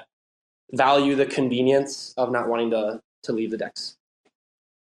people that value the convenience of not wanting to leave the DEX.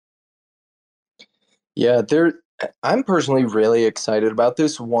 Yeah, I'm personally really excited about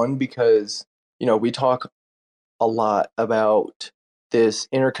this one because, we talk a lot about this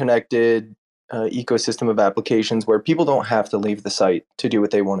interconnected ecosystem of applications where people don't have to leave the site to do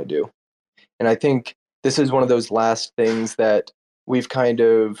what they want to do. And I think this is one of those last things that we've kind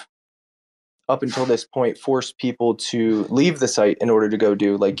of, up until this point, forced people to leave the site in order to go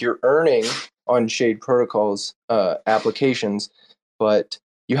do. Like, you're earning on Shade Protocol's applications, but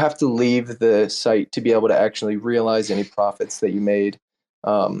you have to leave the site to be able to actually realize any profits that you made.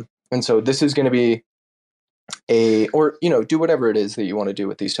 And so this is going to be do whatever it is that you want to do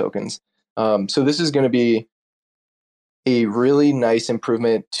with these tokens. So this is going to be a really nice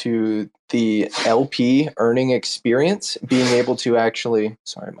improvement to the LP earning experience, being able to actually,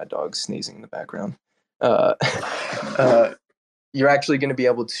 sorry, my dog's sneezing in the background. You're actually going to be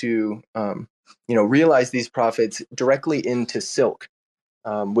able to, realize these profits directly into Silk,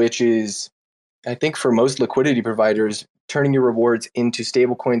 which is, I think for most liquidity providers, turning your rewards into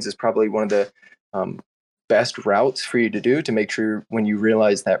stablecoins is probably one of the best routes for you to do to make sure when you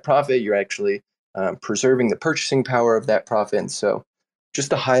realize that profit, you're actually preserving the purchasing power of that profit. And so just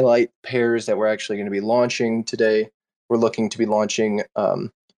to highlight pairs that we're actually going to be launching today, we're looking to be launching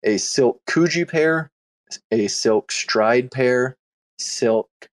a Silk Kuji pair, a Silk Stride pair, Silk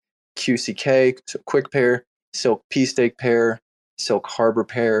QCK, so quick pair, Silk P-Stake pair, Silk Harbor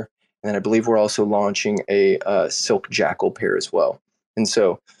pair, and then I believe we're also launching a Silk Jackal pair as well. And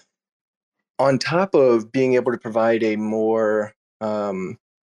so on top of being able to provide a more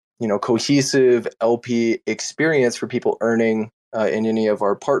cohesive LP experience for people earning in any of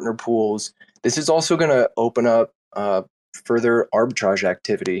our partner pools, this is also going to open up further arbitrage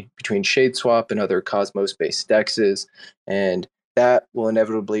activity between ShadeSwap and other Cosmos-based dexes, and that will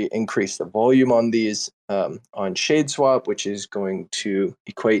inevitably increase the volume on these on ShadeSwap, which is going to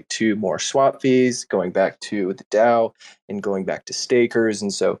equate to more swap fees going back to the DAO and going back to stakers.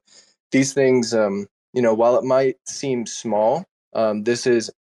 And so these things, while it might seem small, this is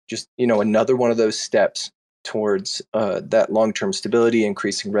just another one of those steps towards that long-term stability,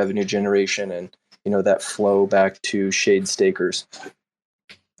 increasing revenue generation, and that flow back to shade stakers.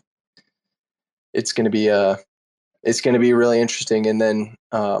 It's going to be really interesting. And then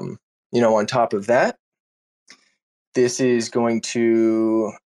on top of that, this is going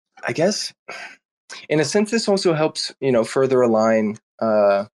to, I guess, in a sense, this also helps further align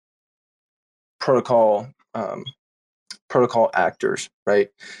protocol actors, right?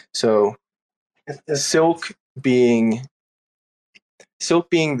 So Silk being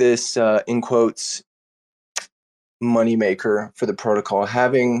this in quotes moneymaker for the protocol,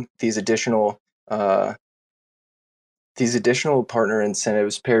 having these additional partner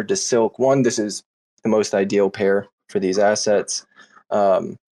incentives paired to Silk. One, this is the most ideal pair for these assets.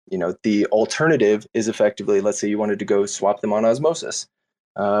 The alternative is effectively, let's say you wanted to go swap them on Osmosis.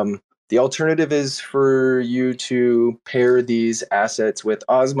 The alternative is for you to pair these assets with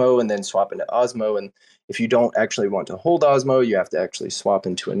Osmo and then swap into Osmo. And if you don't actually want to hold Osmo, you have to actually swap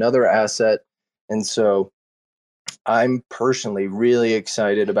into another asset. And so I'm personally really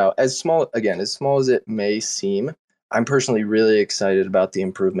excited about, as small as it may seem, I'm personally really excited about the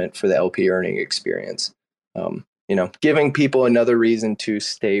improvement for the LP earning experience. Giving people another reason to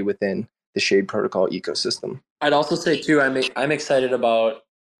stay within the Shade Protocol ecosystem. I'd also say too, I'm excited about.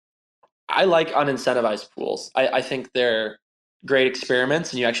 I like unincentivized pools. I think they're great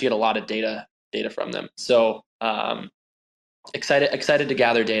experiments, and you actually get a lot of data from them. So excited to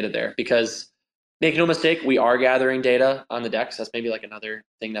gather data there, because make no mistake, we are gathering data on the DEX. That's maybe like another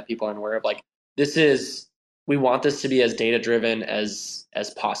thing that people aren't aware of. Like we want this to be as data driven as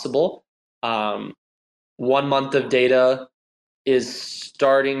possible. 1 month of data is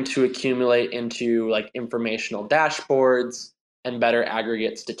starting to accumulate into like informational dashboards and better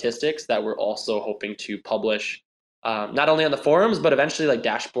aggregate statistics that we're also hoping to publish, not only on the forums, but eventually like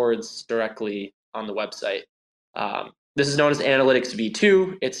dashboards directly on the website. This is known as Analytics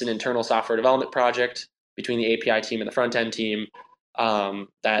V2. It's an internal software development project between the API team and the front end team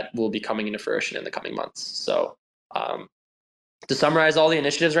that will be coming into fruition in the coming months. So to summarize all the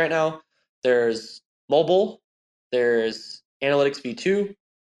initiatives right now, there's mobile, there's Analytics V2,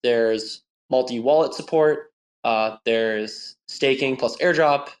 there's multi-wallet support, there's staking plus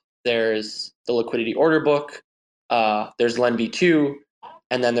airdrop, there's the liquidity order book, there's Len V2,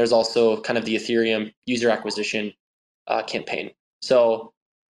 and then there's also kind of the Ethereum user acquisition campaign. So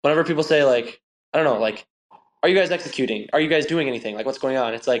whenever people say like, I don't know, like, are you guys executing? Are you guys doing anything? Like, what's going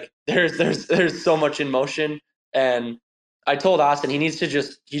on? It's like there's so much in motion. And I told Austin he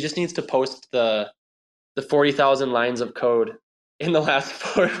just needs to post the 40,000 lines of code in the last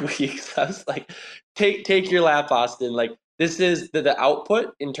 4 weeks. I was like, take your lap, Austin. Like, this is the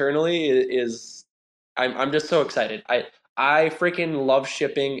output internally is I'm just so excited. I freaking love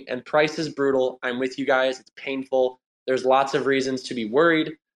shipping, and price is brutal. I'm with you guys. It's painful. There's lots of reasons to be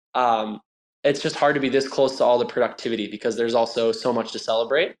worried. It's just hard to be this close to all the productivity because there's also so much to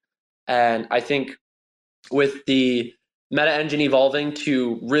celebrate. And I think with the meta engine evolving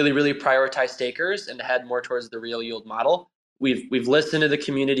to really, really prioritize stakers and head more towards the real yield model, we've listened to the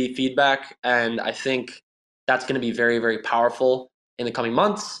community feedback, and I think that's going to be very, very powerful in the coming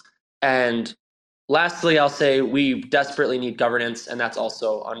months. And lastly, I'll say we desperately need governance, and that's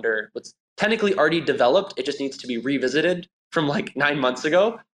also under what's technically already developed. It just needs to be revisited from like 9 months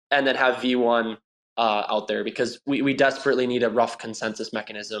ago, and then have V1 out there, because we desperately need a rough consensus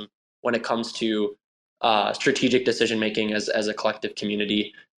mechanism when it comes to strategic decision making as a collective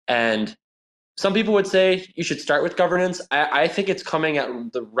community. And some people would say you should start with governance. I think it's coming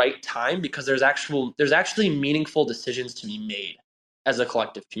at the right time, because there's actually meaningful decisions to be made as a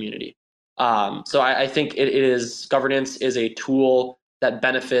collective community. So I think governance is a tool that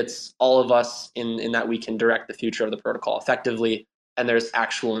benefits all of us in that we can direct the future of the protocol effectively, and there's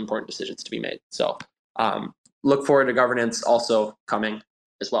actual important decisions to be made. So look forward to governance also coming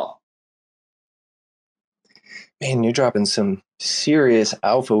as well. Man, you're dropping some serious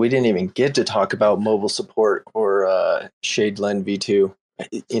alpha. We didn't even get to talk about mobile support or Shade Len V2.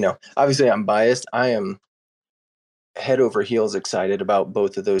 Obviously I'm biased. I am head over heels excited about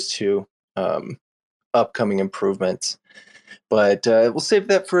both of those two upcoming improvements. But we'll save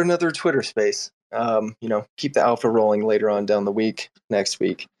that for another Twitter space. keep the alpha rolling later on down the week, next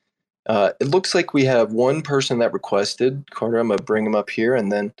week. It looks like we have one person that requested. Carter, I'm going to bring him up here,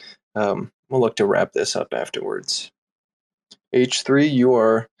 and then we'll look to wrap this up afterwards. H3, you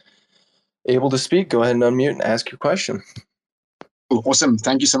are able to speak. Go ahead and unmute and ask your question. Awesome.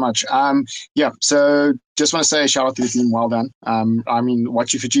 Thank you so much. So just want to say a shout out to the team. Well done.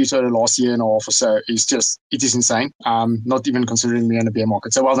 What you've achieved over the last year and a half or so is it is insane. Not even considering me in the bear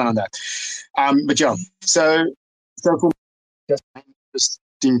market. So well done on that. So for just an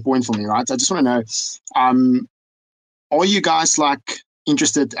interesting point for me, right? I just want to know, are you guys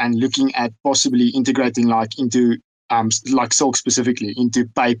interested and looking at possibly integrating into Silk specifically into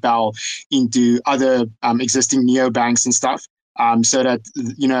PayPal, into other existing neobanks and stuff? So that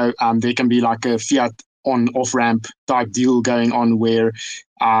there can be a fiat on off ramp type deal going on where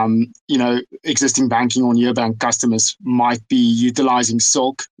existing banking or neobank customers might be utilizing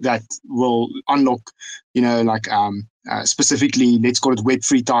Silk that will unlock specifically, let's call it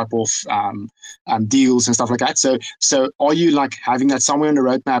Web3 type of deals and stuff like that. So are you having that somewhere on the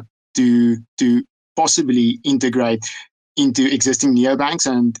roadmap to possibly integrate into existing neobanks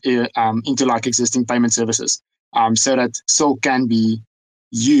and into existing payment services? So that Silk can be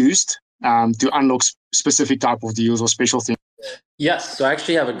used to unlock specific type of deals or special things. Yes, so I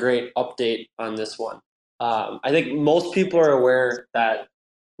actually have a great update on this one. I think most people are aware that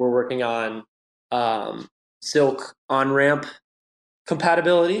we're working on Silk on-ramp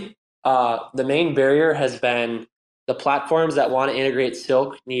compatibility. The main barrier has been the platforms that want to integrate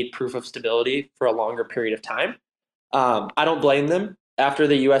Silk need proof of stability for a longer period of time. I don't blame them. After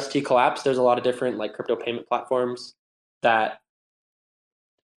the UST collapse, there's a lot of different crypto payment platforms that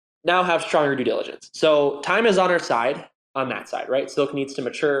now have stronger due diligence. So time is on our side on that side, right? Silk needs to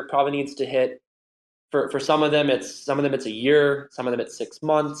mature, probably needs to hit for some of them it's a year, some of them it's 6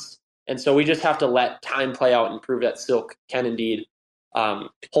 months. And so we just have to let time play out and prove that Silk can indeed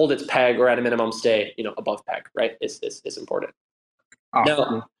hold its peg or at a minimum stay, above peg, right? Is important.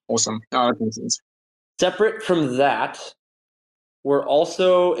 Now, awesome. That makes sense. Separate from that, we're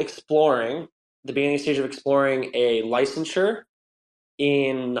also exploring the beginning stage of exploring a licensure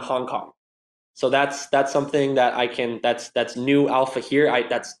in Hong Kong. So that's something that that's new alpha here.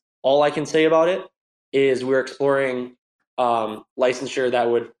 That's all I can say about it is we're exploring licensure that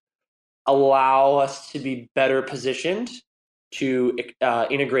would allow us to be better positioned to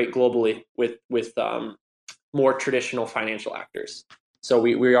integrate globally with more traditional financial actors. So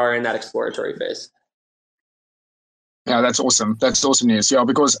we are in that exploratory phase. Yeah, that's awesome. That's awesome news. Yeah,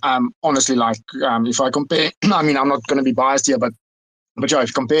 because honestly, if I compare, I'm not going to be biased here, but if you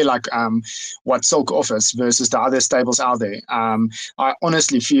compare what Silk offers versus the other stables out there, I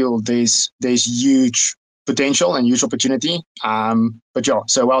honestly feel there's huge potential and huge opportunity.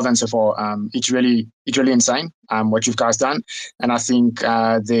 So well done so far. It's really insane what you've guys done, and I think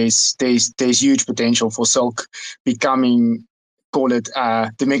there's huge potential for Silk becoming, call it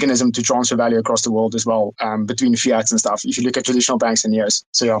the mechanism to transfer value across the world as well, between fiats and stuff. If you look at traditional banks and years,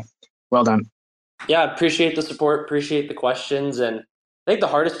 so yeah, well done. Yeah, appreciate the support, appreciate the questions, and I think the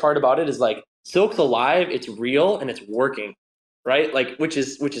hardest part about it is Silk's alive, it's real, and it's working, right? Which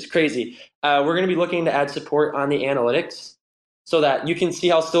is crazy. We're going to be looking to add support on the analytics so that you can see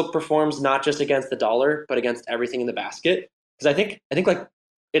how Silk performs not just against the dollar, but against everything in the basket. Because I think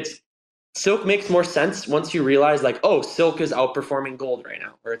it's Silk makes more sense once you realize Silk is outperforming gold right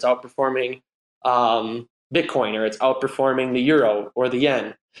now, or it's outperforming Bitcoin, or it's outperforming the euro or the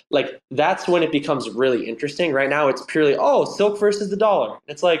yen. That's when it becomes really interesting. Right now it's purely Silk versus the dollar.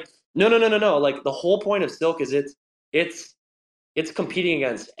 It's no. The whole point of Silk is it's competing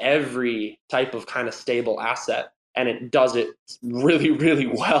against every type of kind of stable asset, and it does it really, really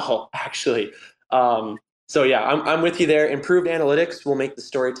well, actually. So yeah, I'm with you there. Improved analytics will make the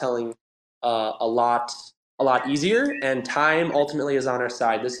storytelling a lot easier, and time ultimately is on our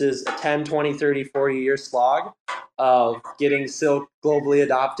side. This is a 10, 20, 30, 40 year slog of getting Silk globally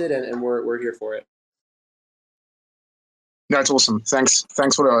adopted, and we're here for it. That's awesome. Thanks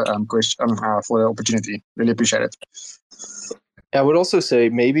for the question, for the opportunity. Really appreciate it. I would also say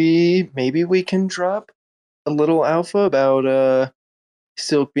maybe we can drop a little alpha about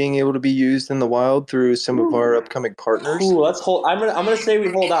Silk being able to be used in the wild through some of our upcoming partners. Let's hold. I'm gonna say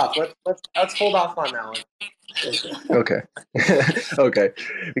we hold off. Let's hold off on that one. Okay. Okay,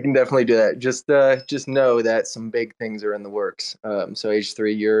 we can definitely do that. Just know that some big things are in the works. So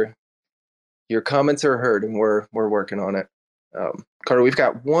H3, your comments are heard, and we're working on it. Carter, we've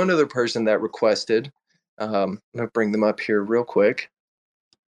got one other person that requested. I'm gonna bring them up here real quick.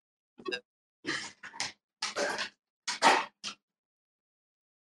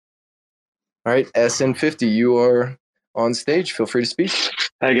 All right, SN50, you are on stage. Feel free to speak.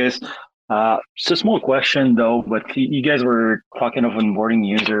 Hi guys. It's a small question though, but you guys were talking of onboarding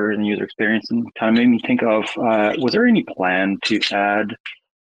users and user experience, and kind of made me think of was there any plan to add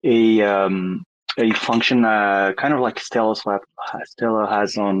a function kind of like Stella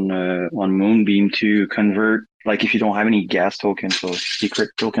has on Moonbeam to convert, like if you don't have any gas token, so secret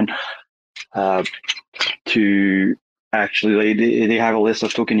token, to actually they have a list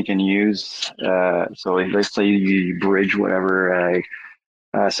of token you can use. So let's say you bridge whatever.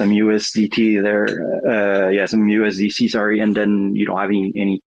 Some USDT there, some USDC, sorry, and then you don't have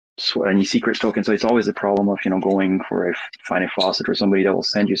any secret token. So it's always a problem of going for find a faucet or somebody that will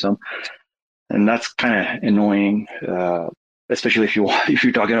send you some, and that's kind of annoying, especially if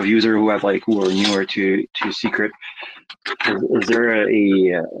you're talking of user who are newer to secret. Is there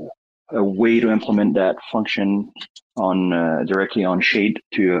a way to implement that function on directly on Shade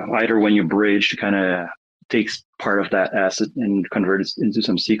to either when you bridge to kind of takes part of that asset and convert it into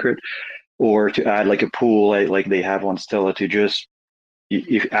some secret, or to add like a pool like they have on Stella to just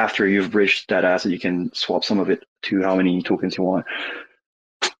if after you've bridged that asset you can swap some of it to how many tokens you want.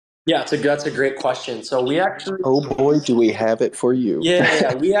 Yeah, that's a great question. So we actually, oh boy, do we have it for you.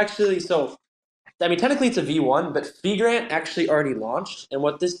 yeah, we actually, so I mean, technically it's a V1, but FeeGrant actually already launched. And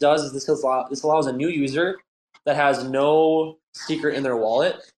what this does is this allows a new user that has no secret in their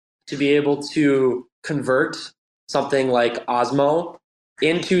wallet to be able to convert something like Osmo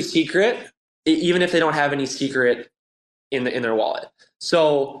into secret, even if they don't have any secret in their wallet.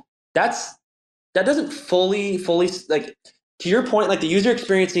 So that doesn't fully like, to your point, like the user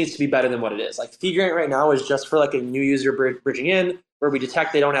experience needs to be better than what it is. Like FeeGrant right now is just for like a new user bridging in, where we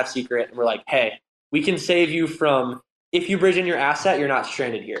detect they don't have secret, and we're like, hey, we can save you from, if you bridge in your asset, you're not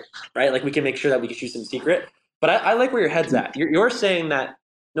stranded here, right? Like we can make sure that we can choose some secret. But I like where your head's at. You're saying that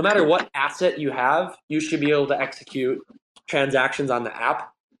no matter what asset you have, you should be able to execute transactions on the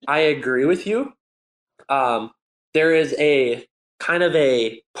app. I agree with you. There is a kind of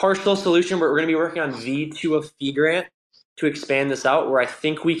a partial solution where we're going to be working on V2 of FeeGrant to expand this out, where I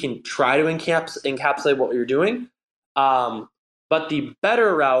think we can try to encapsulate what you're doing. But the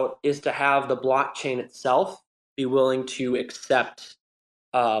better route is to have the blockchain itself be willing to accept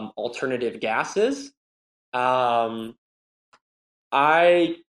alternative gases. I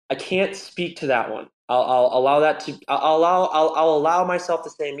can't speak to that one. I'll allow that to. I'll allow myself to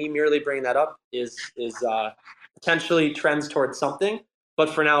say me merely bringing that up is potentially trends towards something. But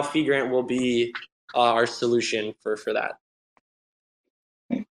for now, FeeGrant will be our solution for that.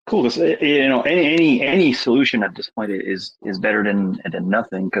 Cool. Because any solution at this point is better than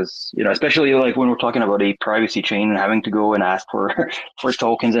nothing. Because especially like when we're talking about a privacy chain and having to go and ask for for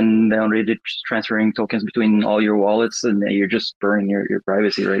tokens and then already transferring tokens between all your wallets, and you're just burning your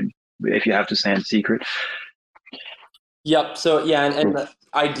privacy, right? If you have to send secret. Yep. So yeah, and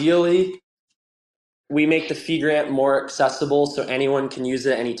ideally, we make the FeeGrant more accessible so anyone can use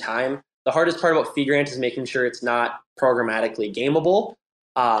it at any time. The hardest part about FeeGrant is making sure it's not programmatically gameable.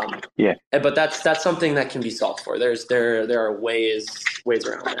 But that's something that can be solved for. There are ways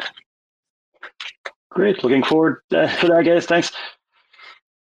around that. Great. Looking forward to that, guys. Thanks.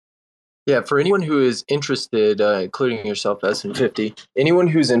 Yeah, for anyone who is interested, including yourself, SN50, anyone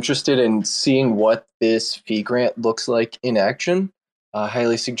who's interested in seeing what this FeeGrant looks like in action, I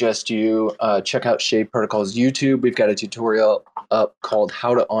highly suggest you check out Shade Protocol's YouTube. We've got a tutorial up called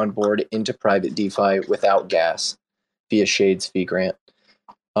How to Onboard into Private DeFi Without Gas via Shade's FeeGrant.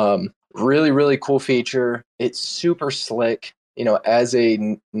 Really, really cool feature. It's super slick. As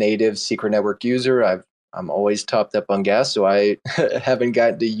a native secret network user, I'm always topped up on gas, so I haven't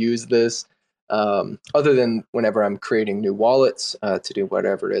gotten to use this other than whenever I'm creating new wallets to do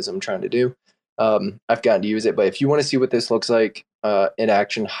whatever it is I'm trying to do. I've gotten to use it, but if you want to see what this looks like in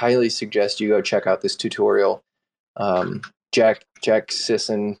action, highly suggest you go check out this tutorial. Jack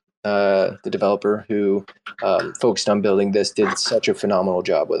Sisson, the developer who focused on building this, did such a phenomenal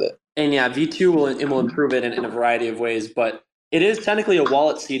job with it. And yeah, V2 will improve it in a variety of ways, but it is technically a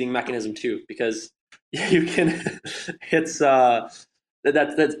wallet seeding mechanism too, because you can it's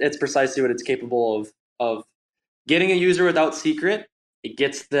precisely what it's capable of getting a user without secret. It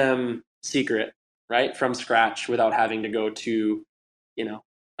gets them secret, right, from scratch without having to go to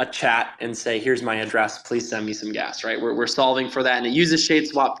a chat and say, here's my address, please send me some gas, right? We're solving for that, and it uses Shade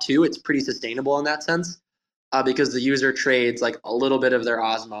Swap too. It's pretty sustainable in that sense because the user trades like a little bit of their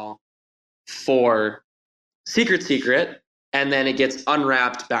Osmo for secret, and then it gets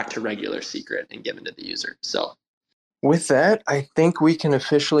unwrapped back to regular secret and given to the user. So with that, I think we can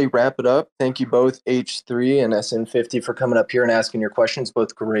officially wrap it up. Thank you both, H3 and SN50, for coming up here and asking your questions.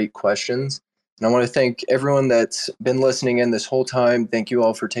 Both great questions. And I want to thank everyone that's been listening in this whole time. Thank you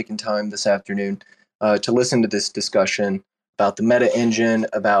all for taking time this afternoon to listen to this discussion about the meta engine,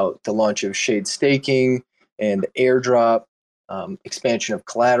 about the launch of Shade Staking and airdrop, expansion of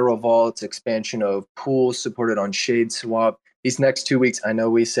collateral vaults, expansion of pools supported on Shade Swap. These next 2 weeks, I know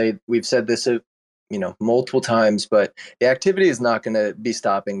we've said this multiple times, but the activity is not going to be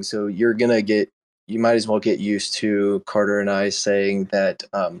stopping. So you might as well get used to Carter and I saying that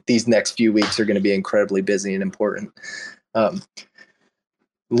these next few weeks are going to be incredibly busy and important.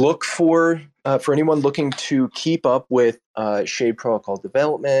 Look for anyone looking to keep up with Shade Protocol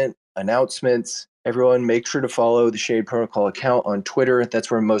development, announcements. Everyone, make sure to follow the Shade Protocol account on Twitter. That's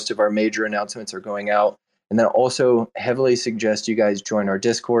where most of our major announcements are going out. And then also heavily suggest you guys join our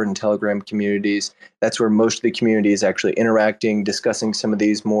Discord and Telegram communities. That's where most of the community is actually interacting, discussing some of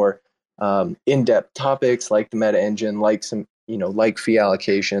these more in-depth topics like the meta engine, like some, like fee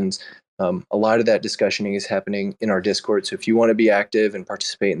allocations. A lot of that discussioning is happening in our Discord. So if you want to be active and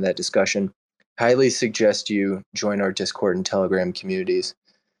participate in that discussion, highly suggest you join our Discord and Telegram communities.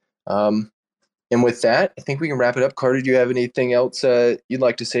 And with that, I think we can wrap it up. Carter, do you have anything else you'd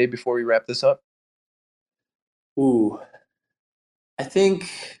like to say before we wrap this up? I think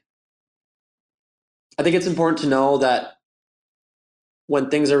it's important to know that when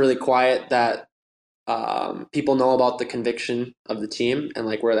things are really quiet, that people know about the conviction of the team and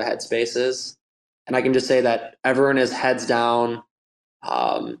like where the headspace is. And I can just say that everyone is heads down,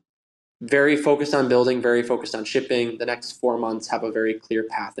 very focused on building, very focused on shipping. The next 4 months have a very clear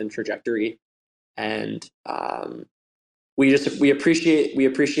path and trajectory. And we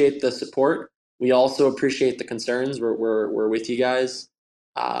appreciate the support. We also appreciate the concerns. We're with you guys.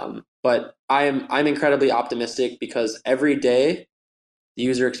 But I'm incredibly optimistic because every day the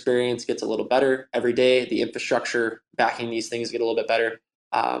user experience gets a little better. Every day the infrastructure backing these things get a little bit better.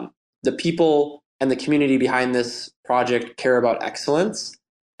 The people and the community behind this project care about excellence,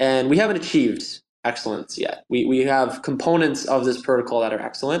 and we haven't achieved excellence yet. We have components of this protocol that are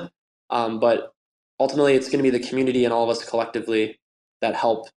excellent, but ultimately it's going to be the community and all of us collectively that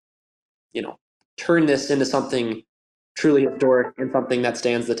help, turn this into something truly historic and something that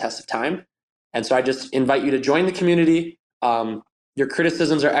stands the test of time. And so I just invite you to join the community. Your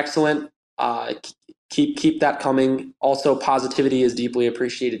criticisms are excellent. Keep that coming. Also, positivity is deeply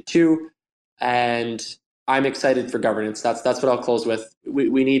appreciated too. And I'm excited for governance. That's what I'll close with.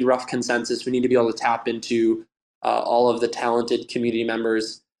 We need rough consensus. We need to be able to tap into all of the talented community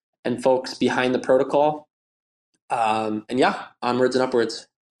members and folks behind the protocol. And yeah, onwards and upwards.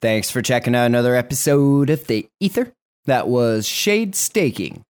 Thanks for checking out another episode of The Ether. That was Shade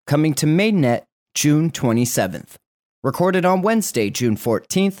Staking, coming to Mainnet June 27th. Recorded on Wednesday, June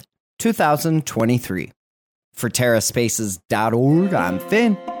 14th, 2023. For TerraSpaces.org, I'm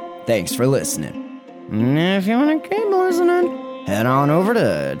Finn. Thanks for listening. And if you want to keep listening, head on over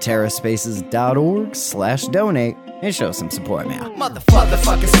to TerraSpaces.org/donate and show some support, man.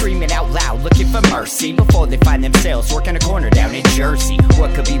 Motherfuckers screaming out loud, looking for mercy before they find themselves working a corner down in Jersey.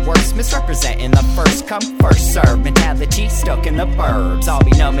 What could be worse? Misrepresenting the first come, first serve mentality stuck in the burbs. I'll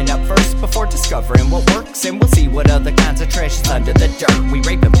be numbing up first before discovering what works, and we'll see what other kinds of treasures under the dirt. We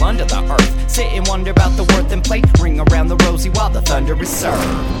rape and plunder the earth, sit and wonder about the worth and play. Ring around the rosy while the thunder is served.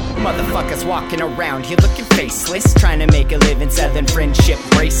 Motherfuckers walking around here looking faceless, trying to make a living selling friendship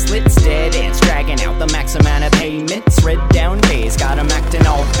bracelets. Dead ends dragging out the max amount of payments. Red down days got 'em acting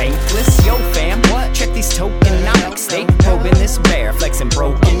all bankless. Yo fam, what? Check these tokenomics. They probing this bear, flexing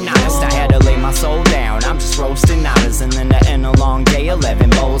broken honest. I had to lay my soul down, I'm just roasting honors. And then to end a long day, 11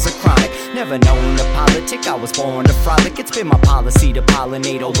 bowls of chronic. Never known to politic, I was born to frolic. It's been my policy to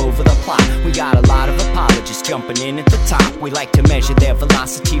pollinate all over the plot. We got a lot of apologists jumping in at the top. We like to measure their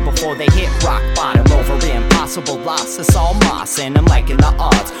velocity before they hit rock bottom. Over impossible loss, it's all moss. And I'm liking the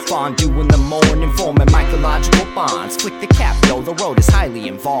odds, fondue in the morning, forming mycological bonds. Flick the cap, though, the road is highly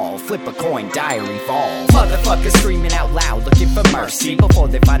involved. Flip a coin, diary evolve. Motherfuckers screaming out loud, looking for mercy before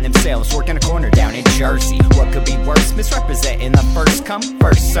they find themselves working a corner down in Jersey. What could be worse? Misrepresenting the first come,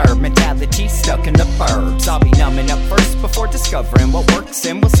 first serve mentality stuck in the burbs. I'll be numbing up first before discovering what works,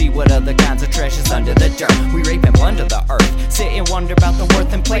 and we'll see what other kinds of treasures under the dirt. We rape and plunder the earth, sit and wonder about the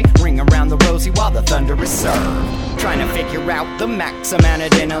worth and play. Ring around the rosy while the thunder is served. Trying to figure out the max amount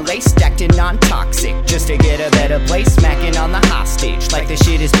of dinner lace, stacked in non-toxic just to get a better place. Smacking on the hostage like the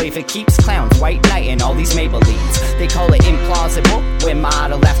shit is play for keeps. Clowns, white knight, and all these Maybellines. They call it implausible when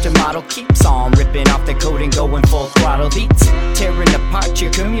model after model keeps on ripping off the coat and going full throttle beats. Tearing apart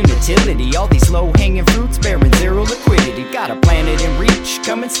your community. All these low-hanging fruit fruits bearing zero liquidity. Got a planet in reach,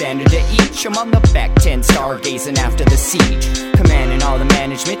 coming standard to each. I'm on the back 10, stargazing after the siege, commanding all the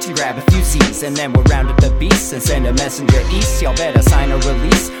management to grab a few Z's, and then we'll round up the beasts and send a messenger east. Y'all better sign a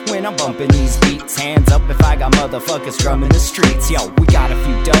release when I'm bumping these beats. Hands up if I got motherfuckers drumming the streets. Yo, we got a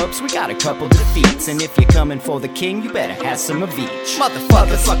few dubs, we got a couple defeats, and if you're coming for the king, you better have some of each.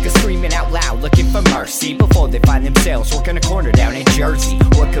 Motherfuckers screaming out loud, looking for mercy before they find themselves working a corner down in Jersey.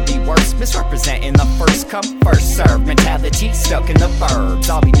 What could be worse? Misrepresenting the first come, first serve mentality stuck in the burbs.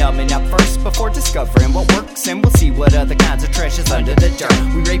 I'll be numbing up first before discovering what works, and we'll see what other kinds of treasures under the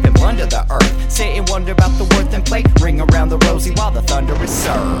dirt. We rape and plunder the earth, sit and wonder about the worth and play, ring around the rosy while the thunder is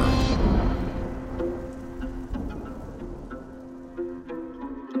served.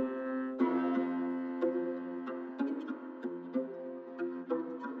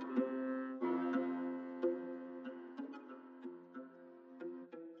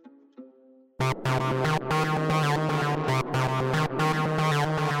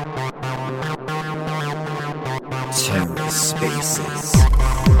 TerraSpaces.